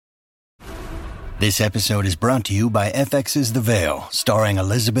This episode is brought to you by FX's The Veil, starring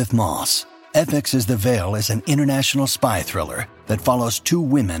Elizabeth Moss. FX's The Veil is an international spy thriller that follows two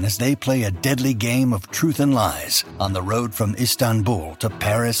women as they play a deadly game of truth and lies on the road from Istanbul to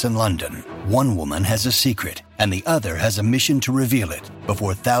Paris and London. One woman has a secret, and the other has a mission to reveal it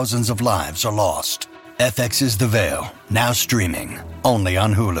before thousands of lives are lost. FX's The Veil, now streaming, only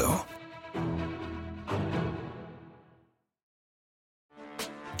on Hulu.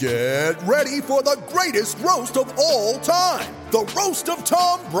 Get ready for the greatest roast of all time, the Roast of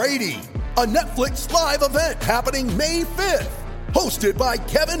Tom Brady, a Netflix live event happening May 5th. Hosted by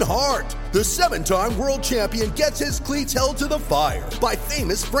Kevin Hart, the 7-time world champion gets his cleats held to the fire by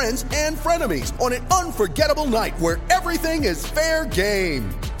famous friends and frenemies on an unforgettable night where everything is fair game.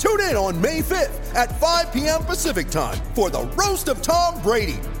 Tune in on May 5th at 5 p.m. Pacific time for the Roast of Tom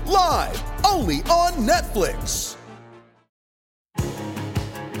Brady, live only on Netflix.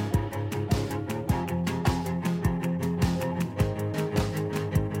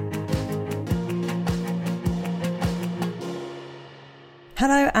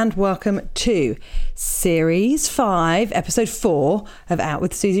 Hello and welcome to Series 5, Episode 4 of Out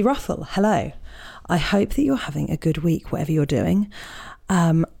with Susie Ruffle. Hello. I hope that you're having a good week, whatever you're doing.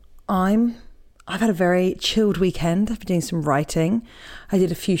 I've had a very chilled weekend. I've been doing some writing. I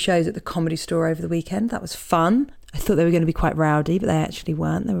did a few shows at the Comedy Store over the weekend. That was fun. I thought they were going to be quite rowdy, but they actually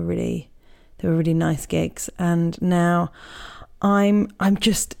weren't. They were really nice gigs. And now I'm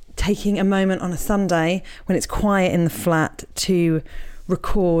just taking a moment on a Sunday when it's quiet in the flat to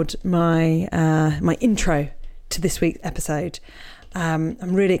record my my intro to this week's episode. I'm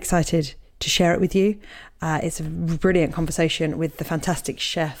really excited to share it with you. It's a brilliant conversation with the fantastic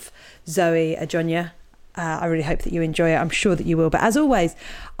chef Zoe Ajonya. I really hope that you enjoy it. I'm sure that you will. But as always,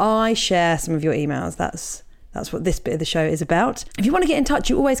 I share some of your emails. That's what this bit of the show is about. If you want to get in touch,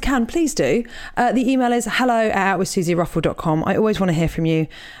 you always can. Please do. The email is hello@outwithsusieruffle.com. I always want to hear from you.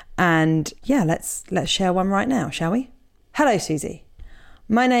 And yeah, let's share one right now, shall we? Hello, Susie.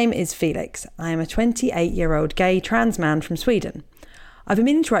 My name is Felix. I am a 28-year-old gay trans man from Sweden. I've been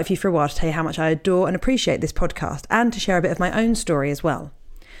meaning to write for you for a while to tell you how much I adore and appreciate this podcast and to share a bit of my own story as well.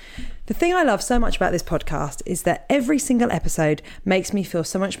 The thing I love so much about this podcast is that every single episode makes me feel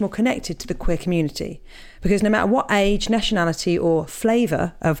so much more connected to the queer community, because no matter what age, nationality or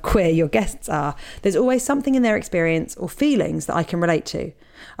flavour of queer your guests are, there's always something in their experience or feelings that I can relate to.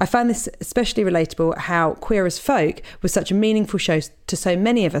 I find this especially relatable how Queer as Folk was such a meaningful show to so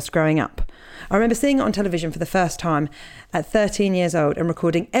many of us growing up. I remember seeing it on television for the first time at 13 years old and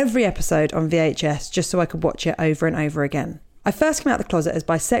recording every episode on VHS just so I could watch it over and over again. I first came out the closet as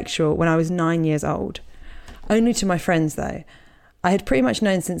bisexual when I was 9 years old. Only to my friends, though. I had pretty much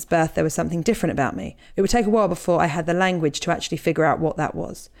known since birth there was something different about me. It would take a while before I had the language to actually figure out what that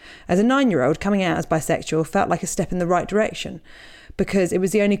was. As a 9-year-old, coming out as bisexual felt like a step in the right direction, because it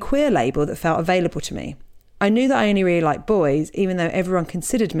was the only queer label that felt available to me. I knew that I only really liked boys, even though everyone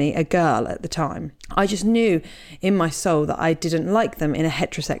considered me a girl at the time. I just knew in my soul that I didn't like them in a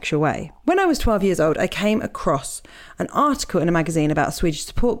heterosexual way. When I was 12 years old, I came across an article in a magazine about a Swedish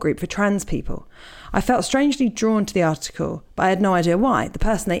support group for trans people. I felt strangely drawn to the article, but I had no idea why. The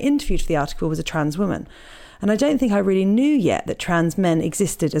person they interviewed for the article was a trans woman. And I don't think I really knew yet that trans men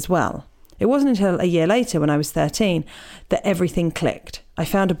existed as well. It wasn't until a year later, when I was 13, that everything clicked. I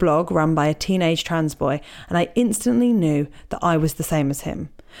found a blog run by a teenage trans boy, and I instantly knew that I was the same as him.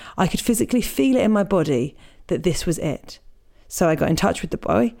 I could physically feel it in my body that this was it. So I got in touch with the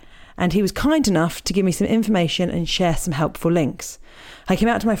boy, and he was kind enough to give me some information and share some helpful links. I came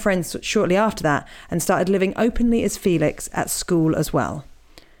out to my friends shortly after that and started living openly as Felix at school as well.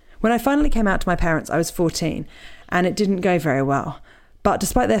 When I finally came out to my parents, I was 14, and it didn't go very well. But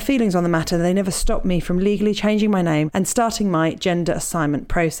despite their feelings on the matter, they never stopped me from legally changing my name and starting my gender assignment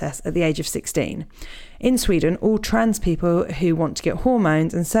process at the age of 16. In Sweden, all trans people who want to get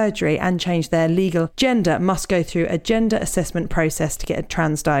hormones and surgery and change their legal gender must go through a gender assessment process to get a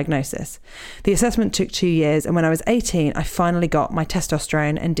trans diagnosis. The assessment took 2 years, and when I was 18, I finally got my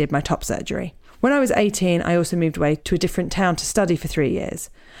testosterone and did my top surgery. When I was 18, I also moved away to a different town to study for 3 years.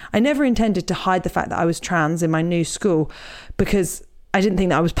 I never intended to hide the fact that I was trans in my new school because I didn't think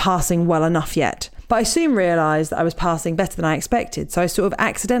that I was passing well enough yet. But I soon realised that I was passing better than I expected, so I sort of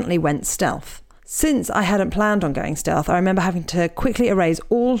accidentally went stealth. Since I hadn't planned on going stealth, I remember having to quickly erase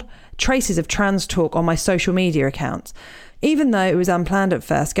all traces of trans talk on my social media accounts. Even though it was unplanned at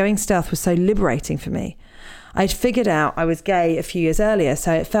first, going stealth was so liberating for me. I'd figured out I was gay a few years earlier,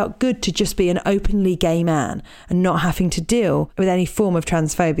 so it felt good to just be an openly gay man and not having to deal with any form of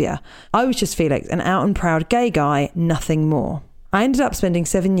transphobia. I was just Felix, an out and proud gay guy, nothing more. I ended up spending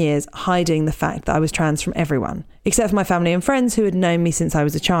 7 years hiding the fact that I was trans from everyone, except for my family and friends who had known me since I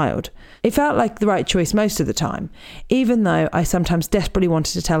was a child. It felt like the right choice most of the time, even though I sometimes desperately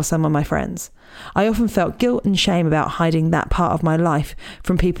wanted to tell some of my friends. I often felt guilt and shame about hiding that part of my life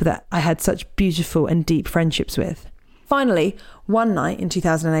from people that I had such beautiful and deep friendships with. Finally, one night in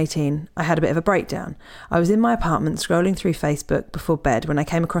 2018, I had a bit of a breakdown. I was in my apartment scrolling through Facebook before bed when I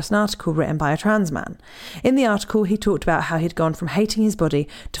came across an article written by a trans man. In the article, he talked about how he'd gone from hating his body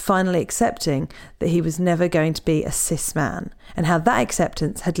to finally accepting that he was never going to be a cis man, and how that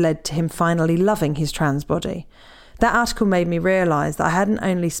acceptance had led to him finally loving his trans body. That article made me realise that I hadn't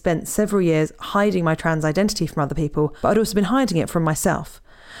only spent several years hiding my trans identity from other people, but I'd also been hiding it from myself.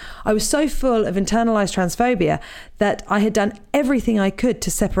 I was so full of internalised transphobia that I had done everything I could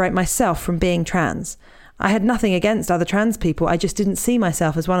to separate myself from being trans. I had nothing against other trans people, I just didn't see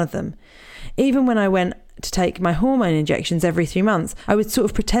myself as one of them. Even when I went to take my hormone injections every 3 months, I would sort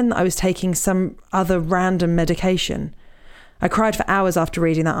of pretend that I was taking some other random medication. I cried for hours after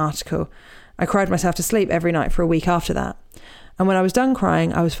reading that article. I cried myself to sleep every night for a week after that. And when I was done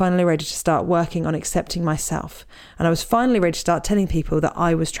crying, I was finally ready to start working on accepting myself. And I was finally ready to start telling people that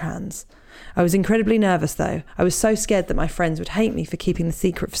I was trans. I was incredibly nervous though. I was so scared that my friends would hate me for keeping the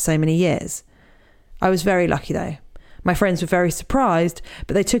secret for so many years. I was very lucky though. My friends were very surprised,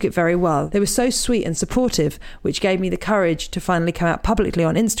 but they took it very well. They were so sweet and supportive, which gave me the courage to finally come out publicly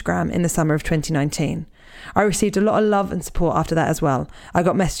on Instagram in the summer of 2019. I received a lot of love and support after that as well. I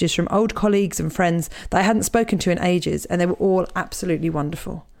got messages from old colleagues and friends that I hadn't spoken to in ages, and they were all absolutely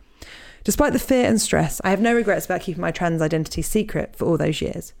wonderful. Despite the fear and stress, I have no regrets about keeping my trans identity secret for all those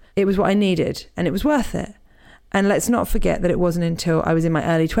years. It was what I needed, and it was worth it. And let's not forget that it wasn't until I was in my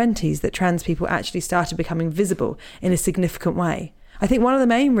early 20s that trans people actually started becoming visible in a significant way. I think one of the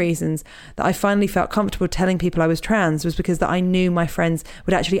main reasons that I finally felt comfortable telling people I was trans was because that I knew my friends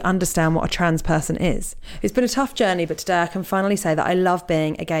would actually understand what a trans person is. It's been a tough journey, but today I can finally say that I love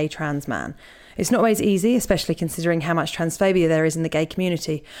being a gay trans man. It's not always easy, especially considering how much transphobia there is in the gay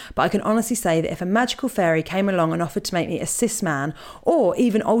community, but I can honestly say that if a magical fairy came along and offered to make me a cis man, or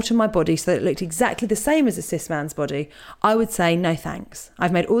even alter my body so that it looked exactly the same as a cis man's body, I would say no thanks.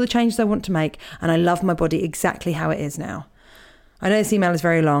 I've made all the changes I want to make, and I love my body exactly how it is now. I know this email is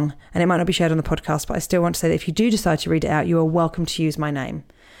very long and it might not be shared on the podcast, but I still want to say that if you do decide to read it out, you are welcome to use my name.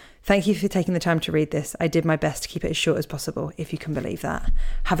 Thank you for taking the time to read this. I did my best to keep it as short as possible, if you can believe that.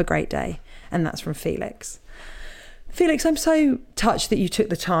 Have a great day. And that's from Felix. Felix, I'm so touched that you took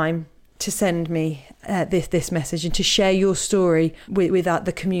the time to send me this message and to share your story with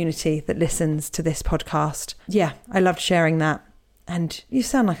the community that listens to this podcast. Yeah, I loved sharing that. And you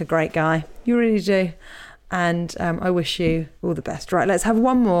sound like a great guy. You really do. And I wish you all the best. Right, let's have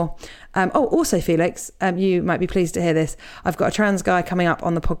one more. Also, Felix, you might be pleased to hear this. I've got a trans guy coming up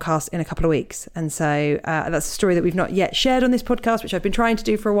on the podcast in a couple of weeks. And so that's a story that we've not yet shared on this podcast, which I've been trying to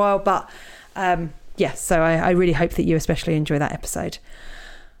do for a while. But yes, so I really hope that you especially enjoy that episode.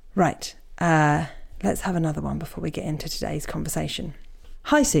 Right, let's have another one before we get into today's conversation.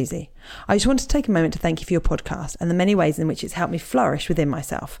 Hi, Susie. I just want to take a moment to thank you for your podcast and the many ways in which it's helped me flourish within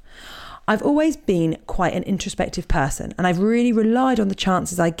myself. I've always been quite an introspective person, and I've really relied on the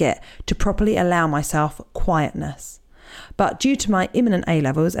chances I get to properly allow myself quietness. But due to my imminent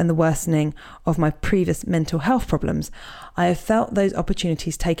A-levels and the worsening of my previous mental health problems, I have felt those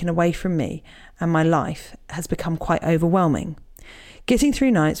opportunities taken away from me, and my life has become quite overwhelming. Getting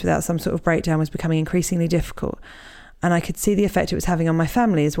through nights without some sort of breakdown was becoming increasingly difficult, and I could see the effect it was having on my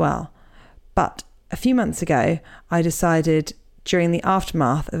family as well. But a few months ago, I decided during the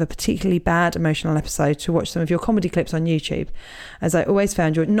aftermath of a particularly bad emotional episode to watch some of your comedy clips on YouTube, as I always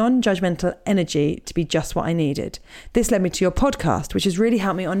found your non-judgmental energy to be just what I needed. This led me to your podcast, which has really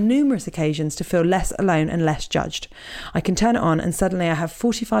helped me on numerous occasions to feel less alone and less judged. I can turn it on and suddenly I have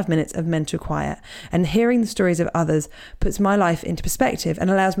 45 minutes of mental quiet, and hearing the stories of others puts my life into perspective and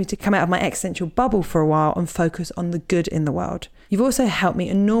allows me to come out of my existential bubble for a while and focus on the good in the world. You've also helped me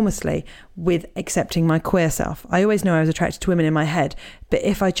enormously with accepting my queer self. I always knew I was attracted to women in my head, but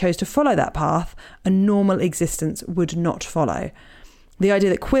if I chose to follow that path, a normal existence would not follow. The idea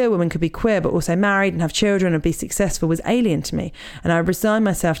that queer women could be queer but also married and have children and be successful was alien to me, and I resigned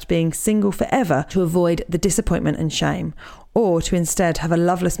myself to being single forever to avoid the disappointment and shame, or to instead have a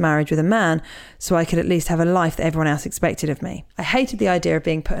loveless marriage with a man so I could at least have a life that everyone else expected of me. I hated the idea of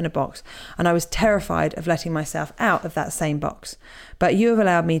being put in a box, and I was terrified of letting myself out of that same box. But you have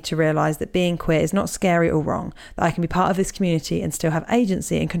allowed me to realise that being queer is not scary or wrong, that I can be part of this community and still have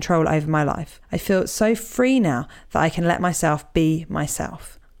agency and control over my life. I feel so free now that I can let myself be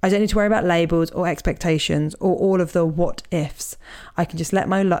myself. I don't need to worry about labels or expectations or all of the what ifs. I can just let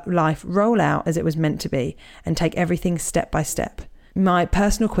my life roll out as it was meant to be and take everything step by step. My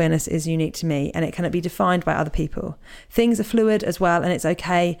personal queerness is unique to me and it cannot be defined by other people. Things are fluid as well, and it's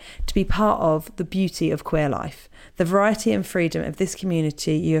okay to be part of the beauty of queer life. The variety and freedom of this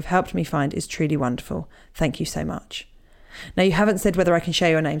community you have helped me find is truly wonderful. Thank you so much. Now, you haven't said whether I can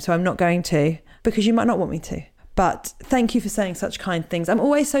share your name, so I'm not going to, because you might not want me to. But thank you for saying such kind things. I'm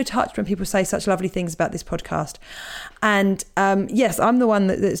always so touched when people say such lovely things about this podcast. And yes, I'm the one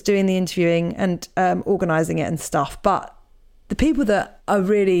that's doing the interviewing and organising it and stuff. But the people that are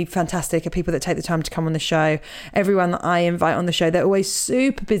really fantastic are people that take the time to come on the show. Everyone that I invite on the show, they're always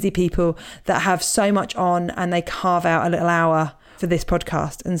super busy people that have so much on and they carve out a little hour for this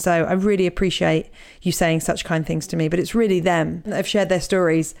podcast. And so I really appreciate you saying such kind things to me. But it's really them that have shared their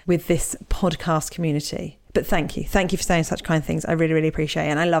stories with this podcast community. But thank you. Thank you for saying such kind things. I really, really appreciate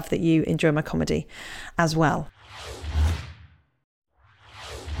it. And I love that you enjoy my comedy as well.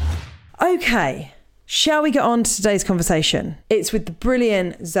 Okay, shall we get on to today's conversation? It's with the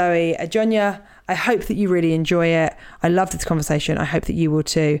brilliant Zoe Adjonya. I hope that you really enjoy it. I love this conversation. I hope that you will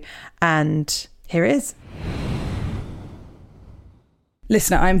too. And here it is.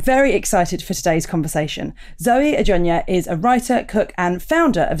 Listener, I'm very excited for today's conversation. Zoe Adjonya is a writer, cook and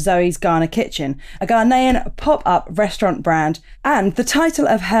founder of Zoe's Ghana Kitchen, a Ghanaian pop-up restaurant brand, and the title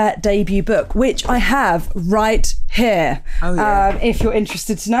of her debut book, which I have right here. Oh, yeah. If you're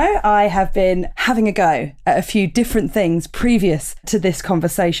interested to know, I have been having a go at a few different things previous to this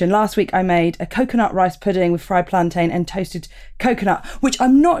conversation. Last week, I made a coconut rice pudding with fried plantain and toasted coconut, which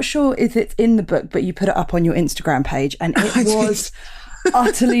I'm not sure if it's in the book, but you put it up on your Instagram page, and it was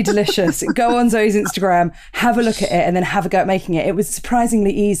utterly delicious. Go on Zoe's Instagram, have a look at it, and then have a go at making it. It was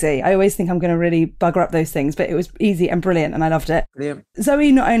surprisingly easy. I always think I'm going to really bugger up those things, but it was easy and brilliant, and I loved it. Brilliant.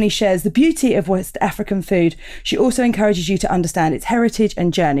 Zoe not only shares the beauty of West African food, she also encourages you to understand its heritage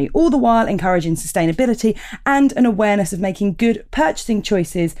and journey, all the while encouraging sustainability and an awareness of making good purchasing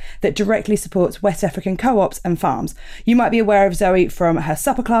choices that directly supports West African co-ops and farms. You might be aware of Zoe from her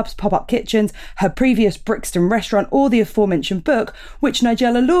supper clubs, pop-up kitchens, her previous Brixton restaurant, or the aforementioned book, which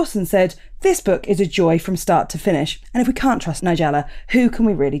Nigella Lawson said, "This book is a joy from start to finish." And if we can't trust Nigella, who can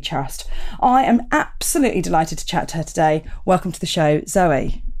we really trust? I am absolutely delighted to chat to her today. Welcome to the show,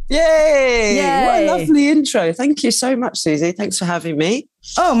 Zoe. Yay! What a lovely intro. Thank you so much, Susie. Thanks for having me.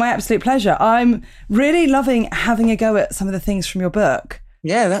 Oh, my absolute pleasure. I'm really loving having a go at some of the things from your book.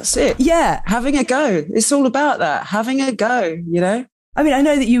 Yeah, that's it. Yeah. Having a go. It's all about that. Having a go, you know? I mean, I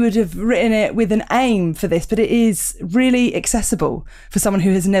know that you would have written it with an aim for this, but it is really accessible for someone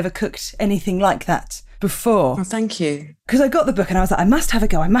who has never cooked anything like that before. Oh, thank you. Because I got the book and I was like, I must have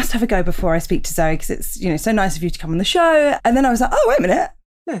a go before I speak to Zoe, because it's, you know, so nice of you to come on the show. And then I was like, oh, wait a minute.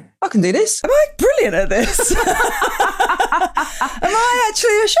 Yeah, I can do this. Am I brilliant at this? Am I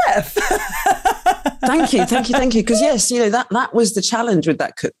actually a chef? Thank you. Because yes, you know, that was the challenge with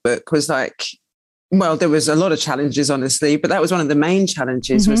that cookbook, was like, well, there was a lot of challenges, honestly, but that was one of the main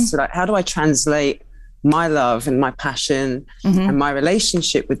challenges, was to like, how do I translate my love and my passion and my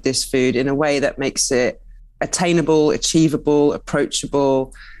relationship with this food in a way that makes it attainable, achievable,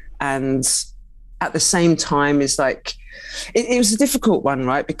 approachable, and at the same time is like, it was a difficult one,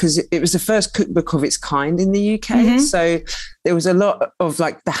 right? Because it was the first cookbook of its kind in the UK. So there was a lot of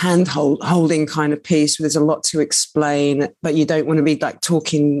like the holding kind of piece where there's a lot to explain, but you don't want to be like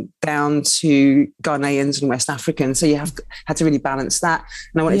talking down to Ghanaians and West Africans. So you had to really balance that.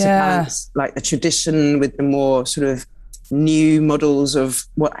 And I wanted to balance like the tradition with the more sort of new models of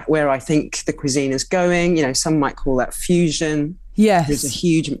where I think the cuisine is going. You know, some might call that fusion. Yes. There's a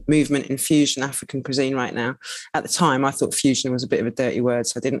huge movement in fusion African cuisine right now. At the time, I thought fusion was a bit of a dirty word,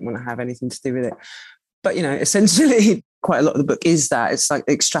 so I didn't want to have anything to do with it. But, you know, essentially, quite a lot of the book is that. It's like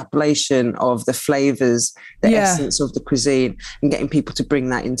the extrapolation of the flavors, the essence of the cuisine, and getting people to bring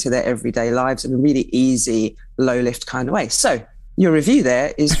that into their everyday lives in a really easy, low-lift kind of way. So your review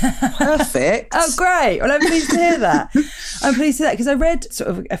there is perfect. Oh, great. Well, I'm pleased to hear that. I'm pleased to hear that, because I read sort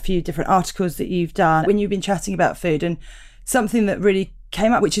of a few different articles that you've done when you've been chatting about food, and something that really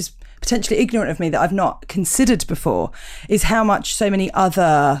came up, which is potentially ignorant of me that I've not considered before, is how much so many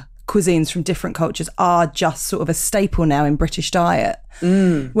other cuisines from different cultures are just sort of a staple now in British diet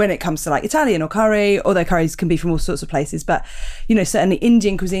when it comes to like Italian or curry, although curries can be from all sorts of places. But, you know, certainly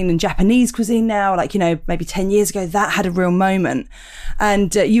Indian cuisine and Japanese cuisine now, like, you know, maybe 10 years ago, that had a real moment.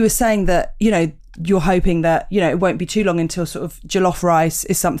 And you were saying that, you know, you're hoping that, you know, it won't be too long until sort of jollof rice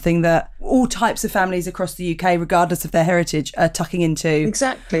is something that all types of families across the UK, regardless of their heritage, are tucking into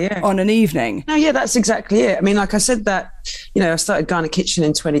on an evening. No, yeah, that's exactly it. I mean, like I said that, I started Ghana Kitchen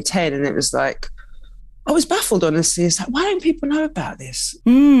in 2010, and it was like, I was baffled, honestly. It's like, why don't people know about this?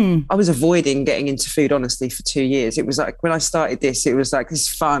 I was avoiding getting into food, honestly, for 2 years. It was like, when I started this, it was like this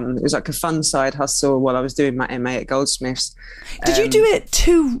fun. It was like a fun side hustle while I was doing my MA at Goldsmiths. Did you do it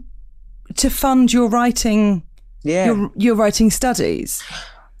to fund your writing, your writing studies?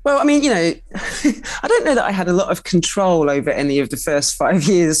 Well, I mean, I don't know that I had a lot of control over any of the first 5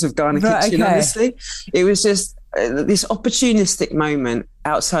 years of Ghana Kitchen, honestly. It was just this opportunistic moment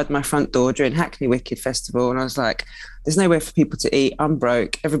outside my front door during Hackney Wicked Festival, and I was like, there's nowhere for people to eat, I'm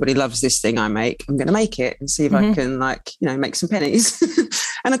broke, everybody loves this thing I make, I'm going to make it and see if I can make some pennies.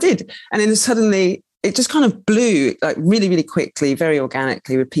 And I did. And then suddenly it just kind of blew, like really, really quickly, very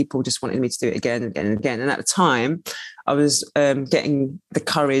organically, with people just wanting me to do it again and again and again. And at the time, I was getting the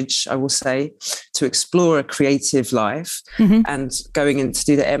courage, I will say, to explore a creative life and going in to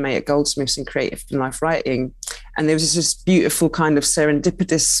do the MA at Goldsmiths in creative and life writing. And there was this beautiful kind of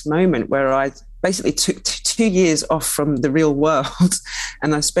serendipitous moment where I basically took 2 years off from the real world,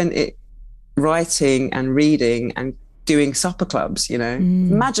 and I spent it writing and reading and doing supper clubs,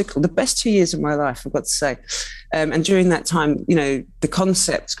 magical, the best 2 years of my life, I've got to say. And during that time, the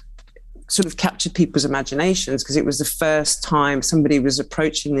concept sort of captured people's imaginations, because it was the first time somebody was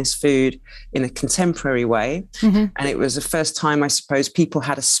approaching this food in a contemporary way. And it was the first time, I suppose, people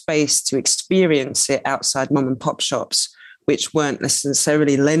had a space to experience it outside mom and pop shops, which weren't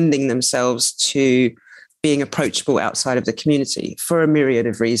necessarily lending themselves to being approachable outside of the community for a myriad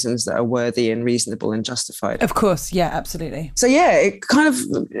of reasons that are worthy and reasonable and justified. Of course, yeah, absolutely. So yeah,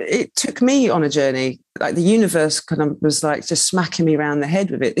 it took me on a journey. Like the universe kind of was like just smacking me around the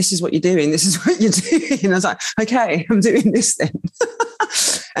head with it. This is what you're doing. This is what you're doing. And I was like, okay, I'm doing this then.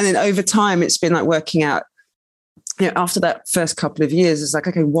 And then over time, it's been like working out, after that first couple of years, it's like,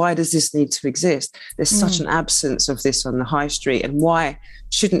 okay, why does this need to exist? There's such an absence of this on the high street. And why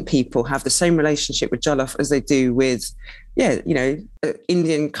shouldn't people have the same relationship with jollof as they do with,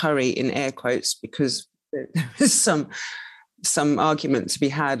 Indian curry in air quotes, because there's some argument to be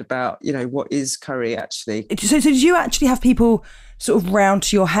had about, what is curry actually. So did you actually have people sort of round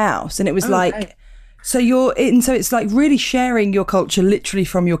to your house? And it was so it's like really sharing your culture literally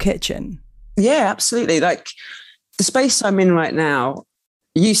from your kitchen. Yeah, absolutely. Like, the space I'm in right now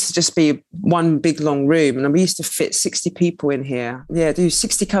used to just be one big long room, and we used to fit 60 people in here. Yeah, do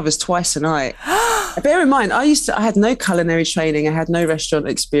 60 covers twice a night. Bear in mind, I had no culinary training. I had no restaurant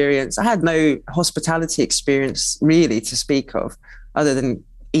experience. I had no hospitality experience really to speak of, other than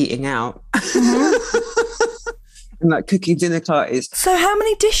eating out and like cooking dinner parties. So how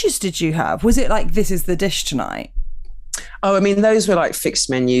many dishes did you have? Was it like, this is the dish tonight? Oh, I mean, those were like fixed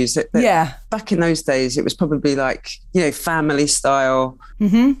menus. Yeah. Back in those days, it was probably like, family style,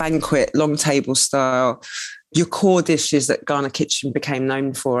 banquet, long table style. Your core dishes that Ghana Kitchen became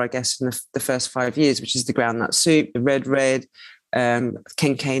known for, I guess, in the first 5 years, which is the groundnut soup, the red,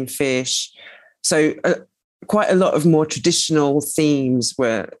 kenkane fish. So quite a lot of more traditional themes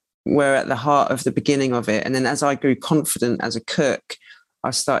were at the heart of the beginning of it. And then as I grew confident as a cook, I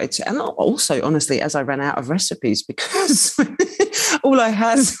started to, and also, honestly, as I ran out of recipes, because all I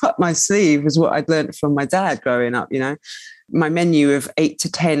had up my sleeve was what I'd learned from my dad growing up, My menu of 8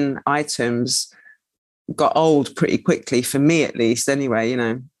 to 10 items got old pretty quickly, for me at least, anyway,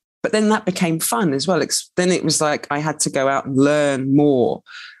 But then that became fun as well. Then it was like I had to go out and learn more.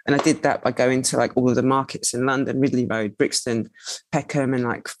 And I did that by going to like all of the markets in London, Ridley Road, Brixton, Peckham,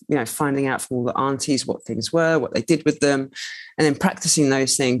 and finding out from all the aunties what things were, what they did with them, and then practicing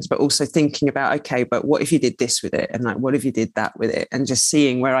those things, but also thinking about, okay, but what if you did this with it? And like, what if you did that with it? And just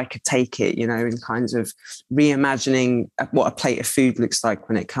seeing where I could take it, in kinds of reimagining what a plate of food looks like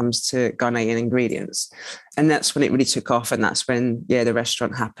when it comes to Ghanaian ingredients. And that's when it really took off. And that's when, the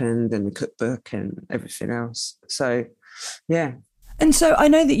restaurant happened and the cookbook and everything else. So, yeah. And so I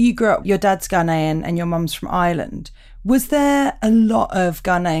know that you grew up, your dad's Ghanaian and your mum's from Ireland. Was there a lot of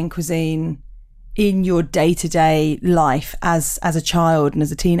Ghanaian cuisine in your day-to-day life as a child and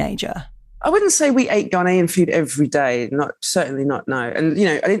as a teenager? I wouldn't say we ate Ghanaian food every day, certainly not, no. And,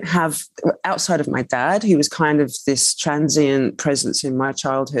 I didn't have, outside of my dad, who was kind of this transient presence in my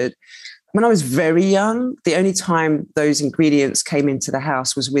childhood, when I was very young, the only time those ingredients came into the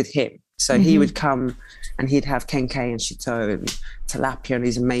house was with him. So he would come and he'd have kenkey and shito and tilapia and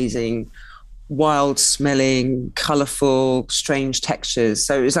these amazing, wild-smelling, colourful, strange textures.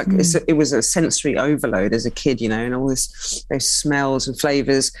 So it was like it was a sensory overload as a kid, and all those smells and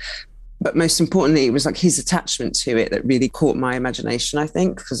flavours. But most importantly, it was like his attachment to it that really caught my imagination, I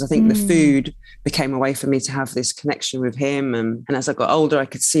think, because I think the food became a way for me to have this connection with him. And as I got older, I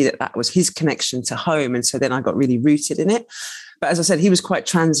could see that was his connection to home. And so then I got really rooted in it. But as I said, he was quite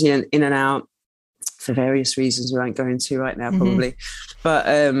transient, in and out, for various reasons we won't go into right now, probably. But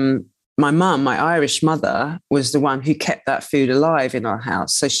my mum, my Irish mother, was the one who kept that food alive in our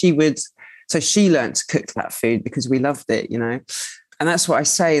house. So she learned to cook that food because we loved it, you know. And that's what I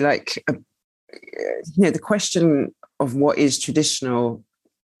say, like, the question of what is traditional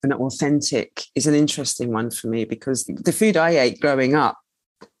and authentic is an interesting one for me, because the food I ate growing up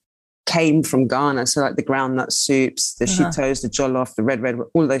came from Ghana. So like the groundnut soups, the shitos, the jollof, the red,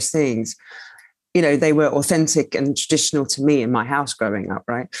 all those things, you know, they were authentic and traditional to me in my house growing up,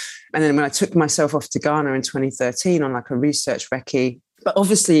 right? And then when I took myself off to Ghana in 2013 on like a research recce, but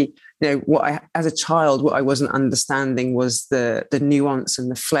obviously, you know, as a child, what I wasn't understanding was the nuance and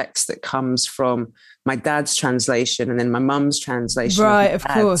the flex that comes from my dad's translation and then my mum's translation. Right, of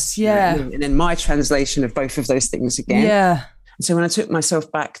course, yeah. You know, and then my translation of both of those things again. Yeah. And so when I took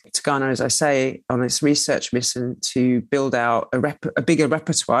myself back to Ghana, as I say, on this research mission to build out a bigger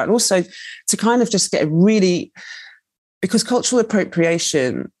repertoire, and also to kind of just get because cultural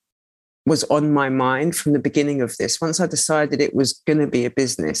appropriation was on my mind from the beginning of this. Once I decided it was going to be a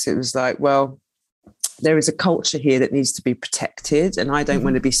business, it was like, well, there is a culture here that needs to be protected, and I don't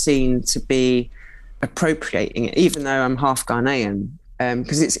want to be seen to be appropriating it, even though I'm half Ghanaian,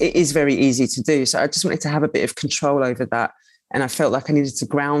 because it is very easy to do. So I just wanted to have a bit of control over that. And I felt like I needed to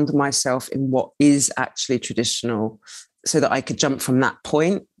ground myself in what is actually traditional so that I could jump from that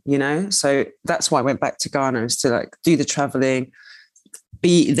point, you know? So that's why I went back to Ghana, is to like do the traveling,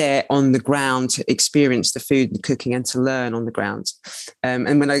 be there on the ground to experience the food and cooking and to learn on the ground.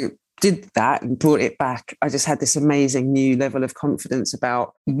 And when I did that and brought it back, I just had this amazing new level of confidence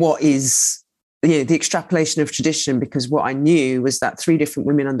about what is, you know, the extrapolation of tradition, because what I knew was that 3 different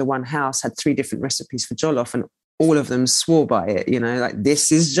women under one house had 3 different recipes for jollof, and all of them swore by it, you know, like,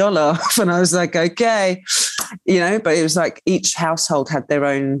 this is jollof. And I was like, okay, you know, but it was like each household had their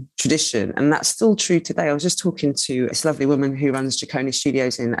own tradition. And that's still true today. I was just talking to this lovely woman who runs Jaconi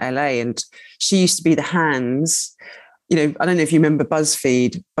Studios in LA, and she used to be the hands, you know, I don't know if you remember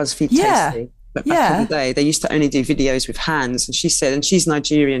BuzzFeed Tasty, but back in the day, they used to only do videos with hands. And she said, and she's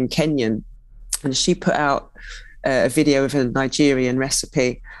Nigerian Kenyan, and she put out a video of a Nigerian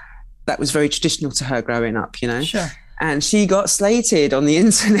recipe that was very traditional to her growing up, you know. Sure. And she got slated on the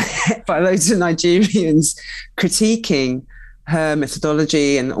internet by loads of Nigerians critiquing her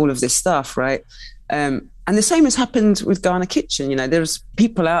methodology and all of this stuff, right? And the same has happened with Ghana Kitchen. You know, there's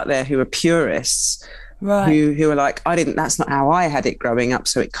people out there who are purists, right, who are like, that's not how I had it growing up,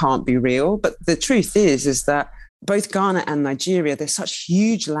 so it can't be real. But the truth is that both Ghana and Nigeria, they're such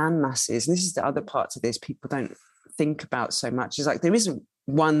huge land masses. And this is the other part of this people don't think about so much, is like there isn't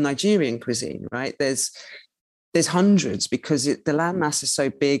one Nigerian cuisine, right? There's hundreds, because the landmass is so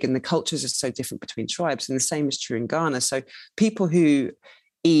big and the cultures are so different between tribes, and the same is true in Ghana. So people who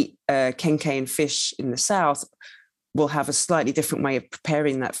eat kenkey and fish in the south will have a slightly different way of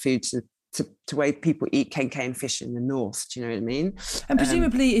preparing that food to way people eat kenkey and fish in the north. Do you know what I mean? And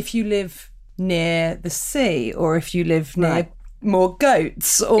presumably if you live near the sea, or if you live near more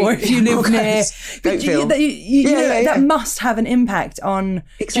goats, or if you live near that must have an impact on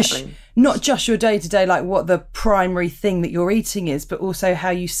not just your day-to-day, like what the primary thing that you're eating is, but also how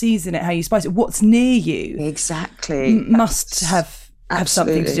you season it, how you spice it, what's near you. Exactly. Must have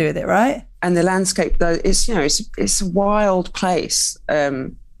something to do with it, right? And the landscape, though, is, you know, it's a wild place.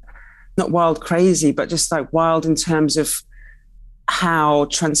 Not wild crazy, but just like wild in terms of how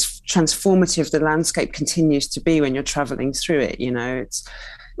transformative the landscape continues to be when you're traveling through it. You know,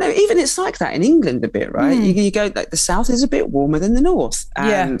 it's like that in England a bit, right? You go, like, the south is a bit warmer than the north,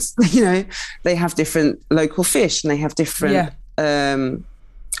 and you know, they have different local fish, and they have different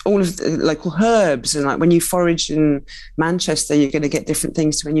all of the local herbs. And like when you forage in Manchester, you're going to get different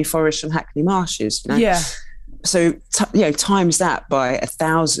things to when you forage on Hackney Marshes, you know? So times that by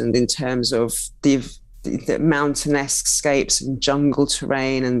 1,000 in terms of the mountain-esque scapes and jungle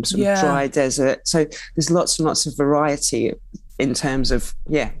terrain and sort of dry desert. So there's lots and lots of variety in terms of,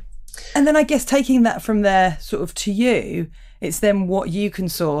 And then I guess taking that from there sort of to you, it's then what you can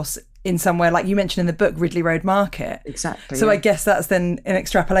source in somewhere, like you mentioned in the book, Ridley Road Market. Exactly. So I guess that's then an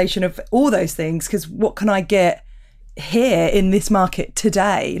extrapolation of all those things, because what can I get here in this market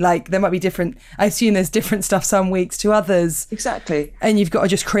today? Like there might be different, I assume there's different stuff some weeks to others. Exactly. And you've got to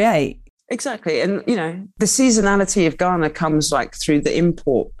just create. Exactly. And, you know, the seasonality of Ghana comes like through the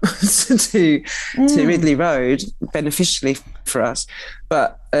import to Ridley Road, beneficially for us.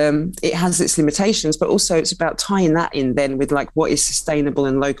 But it has its limitations, but also it's about tying that in then with like what is sustainable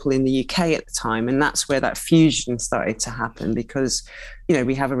and local in the UK at the time. And that's where that fusion started to happen because, you know,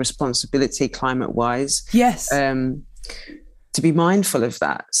 we have a responsibility climate-wise. Yes. To be mindful of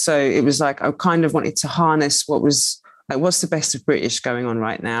that. So it was like I kind of wanted to harness what was like what's the best of British going on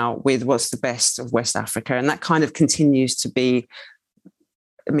right now with what's the best of West Africa. And that kind of continues to be,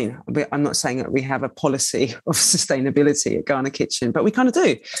 I mean, I'm not saying that we have a policy of sustainability at Ghana Kitchen, but we kind of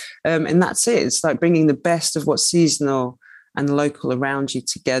do. And that's it. It's like bringing the best of what's seasonal and local around you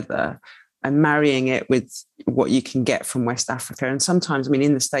together and marrying it with what you can get from West Africa. And sometimes, I mean,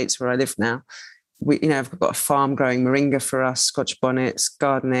 in the States where I live now, I've got a farm growing moringa for us, Scotch bonnets,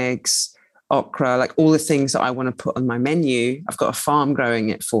 garden eggs, okra, like all the things that I want to put on my menu. I've got a farm growing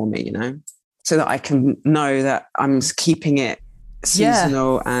it for me, you know, so that I can know that I'm keeping it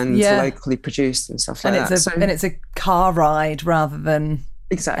seasonal and locally produced and stuff like that. And it's a car ride rather than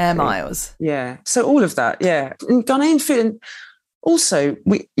air miles. Yeah. So all of that, yeah. And Ghanaian food, and also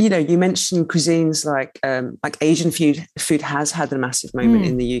you mentioned cuisines like Asian food has had a massive moment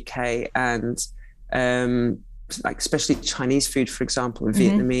in the UK, and like especially Chinese food, for example, and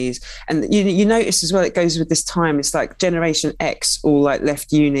Vietnamese. And you notice as well, it goes with this time. It's like Generation X all like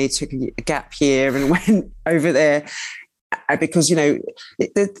left uni, took a gap year and went over there because, you know,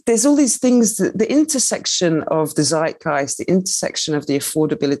 there's all these things, the intersection of the zeitgeist, the intersection of the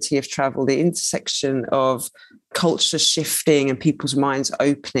affordability of travel, the intersection of culture shifting and people's minds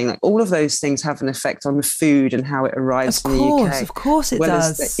opening, like all of those things have an effect on the food and how it arrives in the UK. Of course it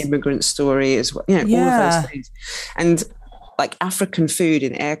does. As the immigrant story as well, you know, all of those things. And like African food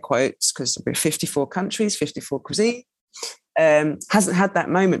in air quotes, because we're 54 countries, 54 cuisine, hasn't had that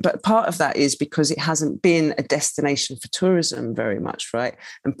moment. But part of that is because it hasn't been a destination for tourism very much, right?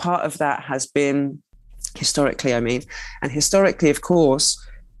 And part of that has been historically, and historically, of course,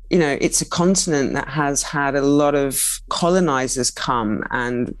 you know, it's a continent that has had a lot of colonizers come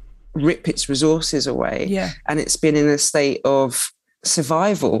and rip its resources away. Yeah. And it's been in a state of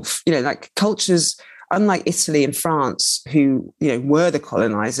survival, you know, like cultures, unlike Italy and France, who, you know, were the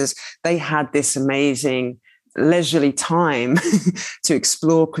colonizers, they had this amazing leisurely time to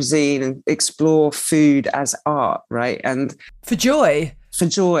explore cuisine and explore food as art, right? And for joy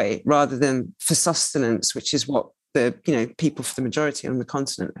rather than for sustenance, which is what the, you know, people for the majority on the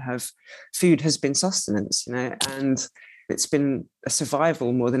continent food has been sustenance, you know, and it's been a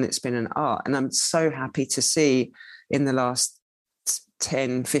survival more than it's been an art. And I'm so happy to see in the last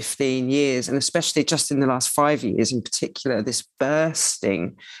 10, 15 years, and especially just in the last 5 years in particular, this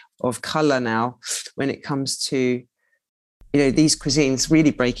bursting of colour now when it comes to, you know, these cuisines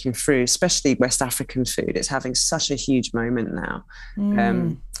really breaking through, especially West African food. It's having such a huge moment now.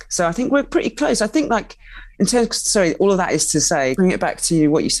 So I think we're pretty close. I think like in terms, all of that is to say, bring it back to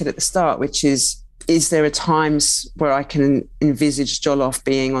what you said at the start, which is there are times where I can envisage jollof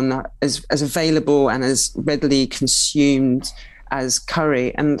being on that as available and as readily consumed as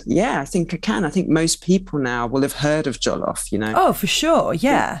curry? And yeah, I think I can. I think most people now will have heard of jollof, you know. Oh, for sure,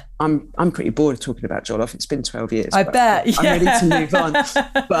 yeah. I'm pretty bored of talking about jollof. It's been 12 years. I bet, yeah. I'm ready to move on.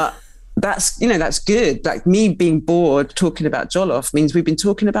 But that's, you know, that's good. Like me being bored talking about jollof means we've been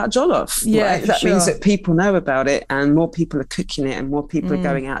talking about jollof. Yeah, right? That means that people know about it and more people are cooking it and more people are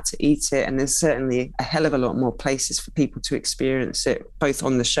going out to eat it. And there's certainly a hell of a lot more places for people to experience it, both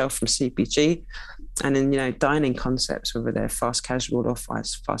on the shelf from CPG and in, you know, dining concepts, whether they're fast casual or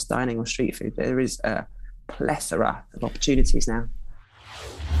fast dining or street food. There is a plethora of opportunities now.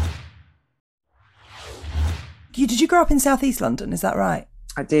 Did you grow up in Southeast London? Is that right?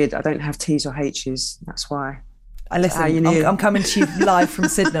 I did. I don't have T's or H's. That's why. I'm coming to you live from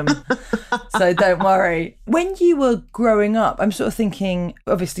Sydenham, so don't worry. When you were growing up, I'm sort of thinking,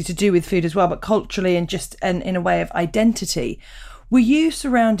 obviously to do with food as well, but culturally and just in a way of identity. Were you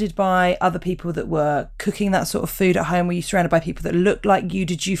surrounded by other people that were cooking that sort of food at home? Were you surrounded by people that looked like you?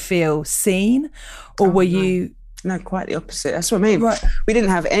 Did you feel seen? Or were you... No, quite the opposite. That's what I mean. Right. We didn't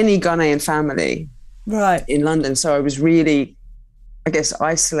have any Ghanaian family in London. So I was really, I guess,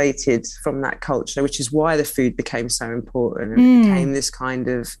 isolated from that culture, which is why the food became so important. And it became this kind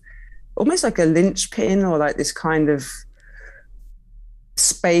of, almost like a linchpin or like this kind of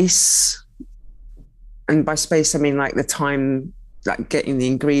space. And by space, I mean like the time, like getting the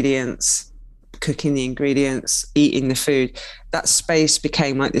ingredients, cooking the ingredients, eating the food. That space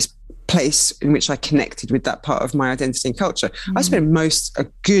became like this place in which I connected with that part of my identity and culture. I spent a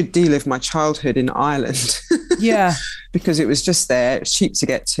good deal of my childhood in Ireland. Yeah. because it was just there. It was cheap to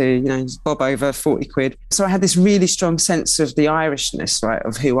get to, you know, bob over 40 quid. So I had this really strong sense of the Irishness, right,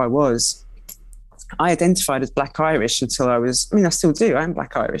 of who I was. I identified as Black Irish until I still do. I'm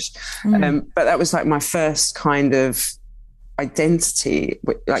Black Irish. But that was like my first kind of identity.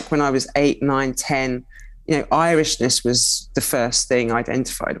 Like when I was 8, 9, 10, you know, Irishness was the first thing I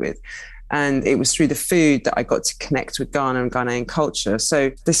identified with. And it was through the food that I got to connect with Ghana and Ghanaian culture.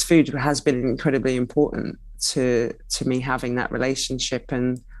 So this food has been incredibly important to me, having that relationship.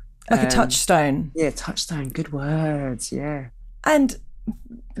 And like a touchstone. Yeah, touchstone. Good words. Yeah. And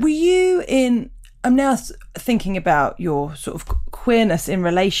were you I'm now thinking about your sort of queerness in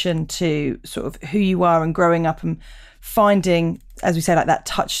relation to sort of who you are and growing up and finding, as we say, like that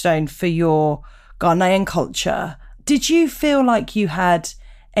touchstone for your Ghanaian culture. Did you feel like you had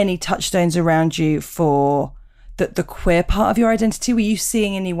any touchstones around you for the queer part of your identity? Were you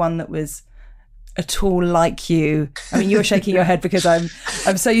seeing anyone that was at all like you? I mean, you're shaking your head because I'm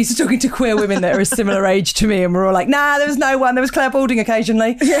so used to talking to queer women that are a similar age to me, and we're all like, nah, there was no one. There was Claire Balding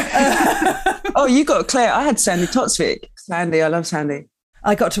occasionally. Oh, you got Claire. I had Sandy Totsvik. Sandy, I love Sandy.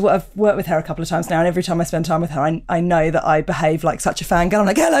 I got to I've worked with her a couple of times now, and every time I spend time with her, I know that I behave like such a fangirl. I'm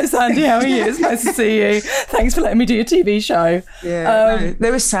like, hello, Sandy, how are you? It's nice to see you. Thanks for letting me do your TV show. Yeah, no,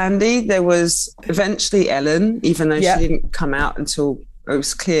 there was Sandy. There was eventually Ellen, even though she didn't come out until it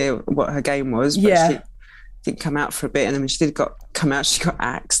was clear what her game was. But she didn't come out for a bit, and then when she did come out, she got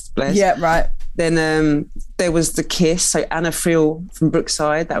axed. Bless. Yeah, right. Then there was the kiss. So Anna Friel from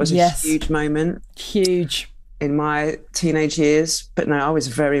Brookside. That was a huge moment. Huge. In my teenage years, but no, I was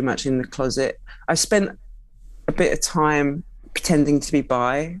very much in the closet. I spent a bit of time pretending to be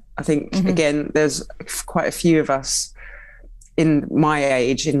bi. I think, again, there's quite a few of us in my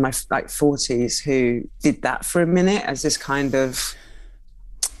age, in my like 40s, who did that for a minute as this kind of,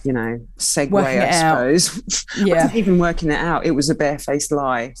 you know, segue, I suppose. Yeah. I wasn't even working it out. It was a barefaced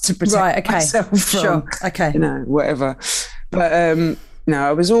lie to protect myself from, you know, whatever. But no,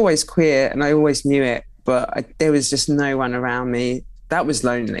 I was always queer and I always knew it. But there was just no one around me. That was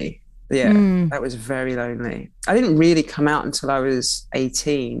lonely. Yeah, that was very lonely. I didn't really come out until I was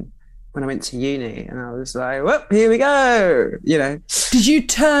 18 when I went to uni. And I was like, whoop, here we go, you know. Did you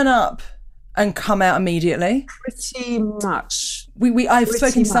turn up and come out immediately? Pretty much. I've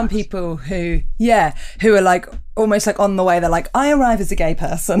spoken to some people who are like, almost like on the way. They're like, I arrive as a gay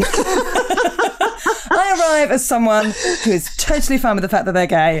person. I arrive as someone who is totally fine with the fact that they're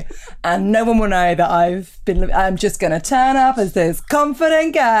gay, and no one will know that I'm just going to turn up as this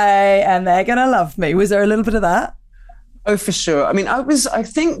confident gay and they're going to love me. Was there a little bit of that? Oh, for sure. I mean, I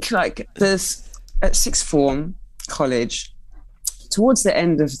think like there's at sixth form college, towards the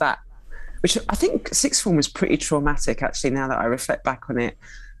end of that, which I think sixth form was pretty traumatic actually, now that I reflect back on it.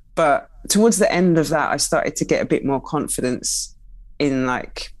 But towards the end of that, I started to get a bit more confidence in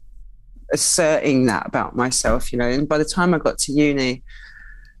like asserting that about myself, you know. And by the time I got to uni,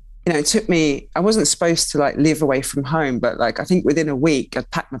 you know, it took me, I wasn't supposed to like live away from home, but like I think within a week I'd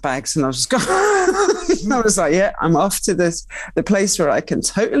packed my bags and I was just going, I was like, yeah, I'm off to the place where I can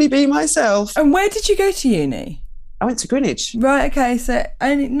totally be myself. And where did you go to uni? I went to Greenwich. Right, okay, so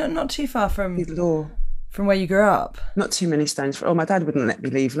only not too far from where you grew up. Not too many stones. My dad wouldn't let me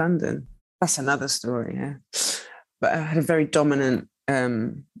leave London. That's another story, yeah. But I had a very dominant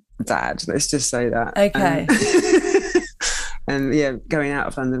dad, let's just say that. Okay. And yeah, going out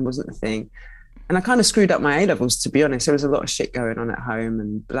of London wasn't a thing. And I kind of screwed up my A-levels, to be honest. There was a lot of shit going on at home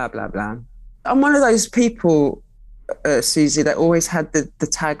and blah, blah, blah. I'm one of those people, Susie, that always had the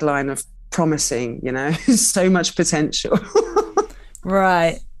tagline of promising, you know, so much potential.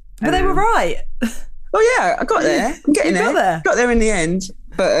 Right. But they were right. Oh yeah, I got there. I'm getting there. Got there in the end.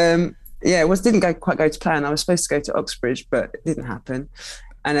 But yeah, didn't quite go to plan. I was supposed to go to Oxbridge, but it didn't happen.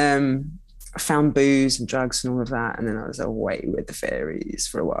 And I found booze and drugs and all of that. And then I was away with the fairies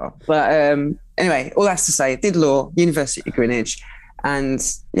for a while. But anyway, all that's to say, I did law, University of Greenwich. And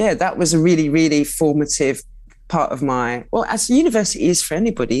yeah, that was a really, really formative part of as university is for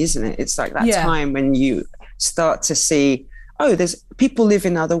anybody, isn't it? It's like that time when you start to see, oh, there's people live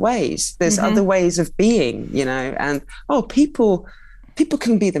in other ways. There's other ways of being, you know, and people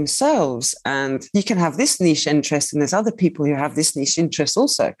can be themselves, and you can have this niche interest, and there's other people who have this niche interest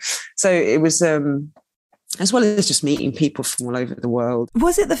also. So it was, as well as just meeting people from all over the world.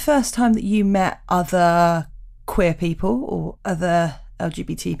 Was it the first time that you met other queer people or other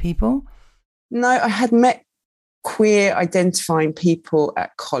LGBT people? No, I had met queer identifying people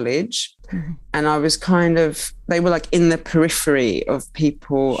at college, and I was they were like in the periphery of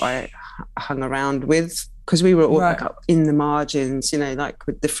people I hung around with, because we were all like up in the margins, you know, like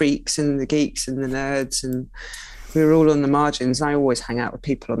with the freaks and the geeks and the nerds and we were all on the margins. I always hang out with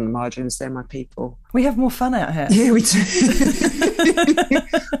people on the margins. They're my people. We have more fun out here. Yeah, we do.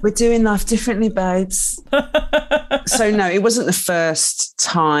 We're doing life differently, babes. So no, it wasn't the first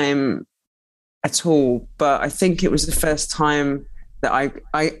time at all, but I think it was the first time that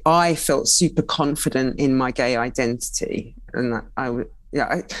I felt super confident in my gay identity. And that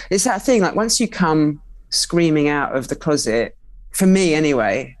it's that thing, like once you come screaming out of the closet, for me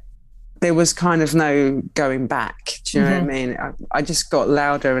anyway, there was kind of no going back. Do you know what I mean? I just got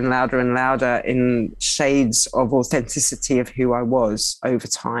louder and louder and louder in shades of authenticity of who I was over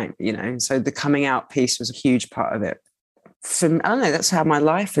time, you know? So the coming out piece was a huge part of it. I don't know, that's how my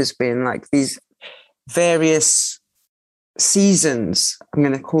life has been, like these various seasons, I'm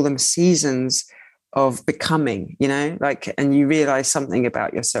going to call them seasons of becoming, you know, like, and you realize something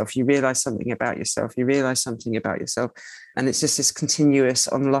about yourself, you realize something about yourself, you realize something about yourself. And it's just this continuous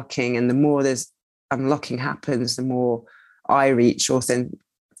unlocking. And the more there's unlocking happens, the more I reach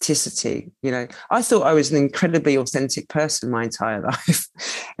authenticity. You know, I thought I was an incredibly authentic person my entire life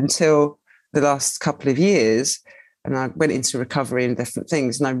until the last couple of years. And I went into recovery and different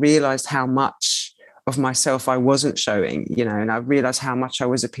things. And I realized how much of myself I wasn't showing, you know, and I realized how much I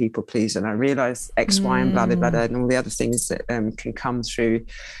was a people pleaser, and I realized X, Y, and blah, blah, blah, and all the other things that can come through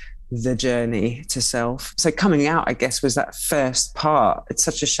the journey to self. So coming out, I guess, was that first part. It's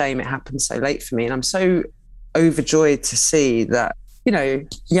such a shame it happened so late for me. And I'm so overjoyed to see that, you know,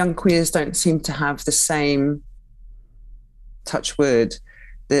 young queers don't seem to have the same, touch wood,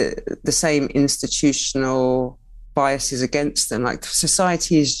 the same institutional biases against them. Like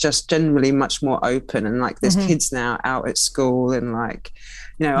society is just generally much more open, and like there's kids now out at school, and like,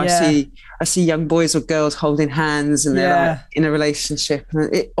 you know, I see young boys or girls holding hands and they're like in a relationship,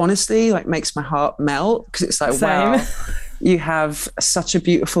 and it honestly like makes my heart melt, because it's like, wow, you have such a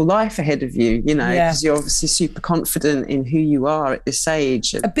beautiful life ahead of you, you know, because you're obviously super confident in who you are at this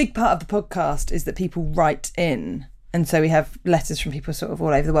age. A big part of the podcast is that people write in. And so we have letters from people sort of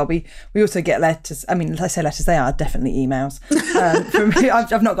all over the world. We also get letters. I mean, I say letters, they are definitely emails.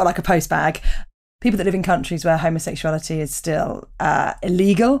 I've not got like a post bag. People that live in countries where homosexuality is still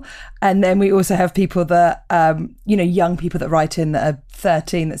illegal. And then we also have people that, you know, young people that write in that are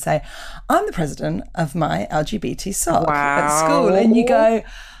 13 that say, I'm the president of my LGBT SOC at school. And you go,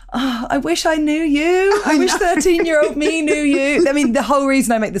 oh, I wish I knew you. I wish 13-year-old me knew you. I mean, the whole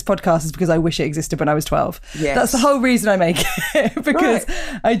reason I make this podcast is because I wish it existed when I was 12. Yes. That's the whole reason I make it, because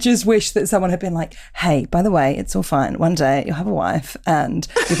I just wish that someone had been like, hey, by the way, it's all fine. One day you'll have a wife and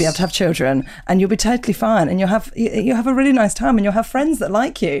you'll be able to have children and you'll be totally fine, and you'll have a really nice time, and you'll have friends that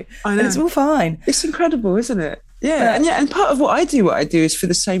like you. I know. And it's all fine. It's incredible, isn't it? Yeah, and part of what I do is for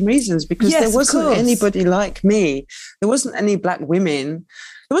the same reasons, because there wasn't anybody like me. There wasn't any black women.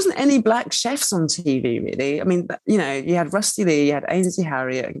 There wasn't any black chefs on TV, really. I mean, you know, you had Rusty Lee, you had Ainsley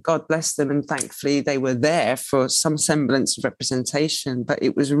Harriott, and God bless them, and thankfully they were there for some semblance of representation, but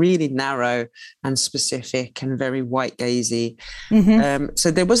it was really narrow and specific and very white gazy.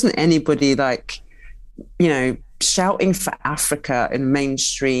 So there wasn't anybody like, you know, shouting for Africa in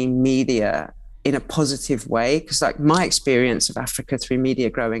mainstream media in a positive way, because like my experience of Africa through media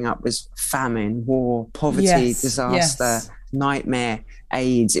growing up was famine, war, poverty, disaster, nightmare,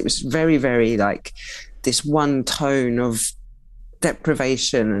 AIDS. It was very, very like this one tone of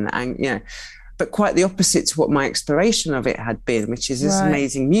deprivation and you know, but quite the opposite to what my exploration of it had been, which is this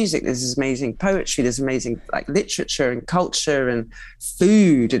amazing music, there's this amazing poetry, there's amazing like literature and culture and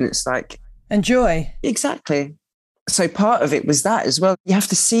food, and it's like, and joy. Exactly. So part of it was that as well. You have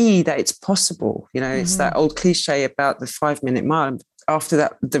to see that it's possible. You know, it's that old cliche about the 5-minute mile. After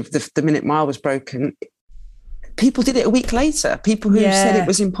that, the minute mile was broken, people did it a week later. People who said it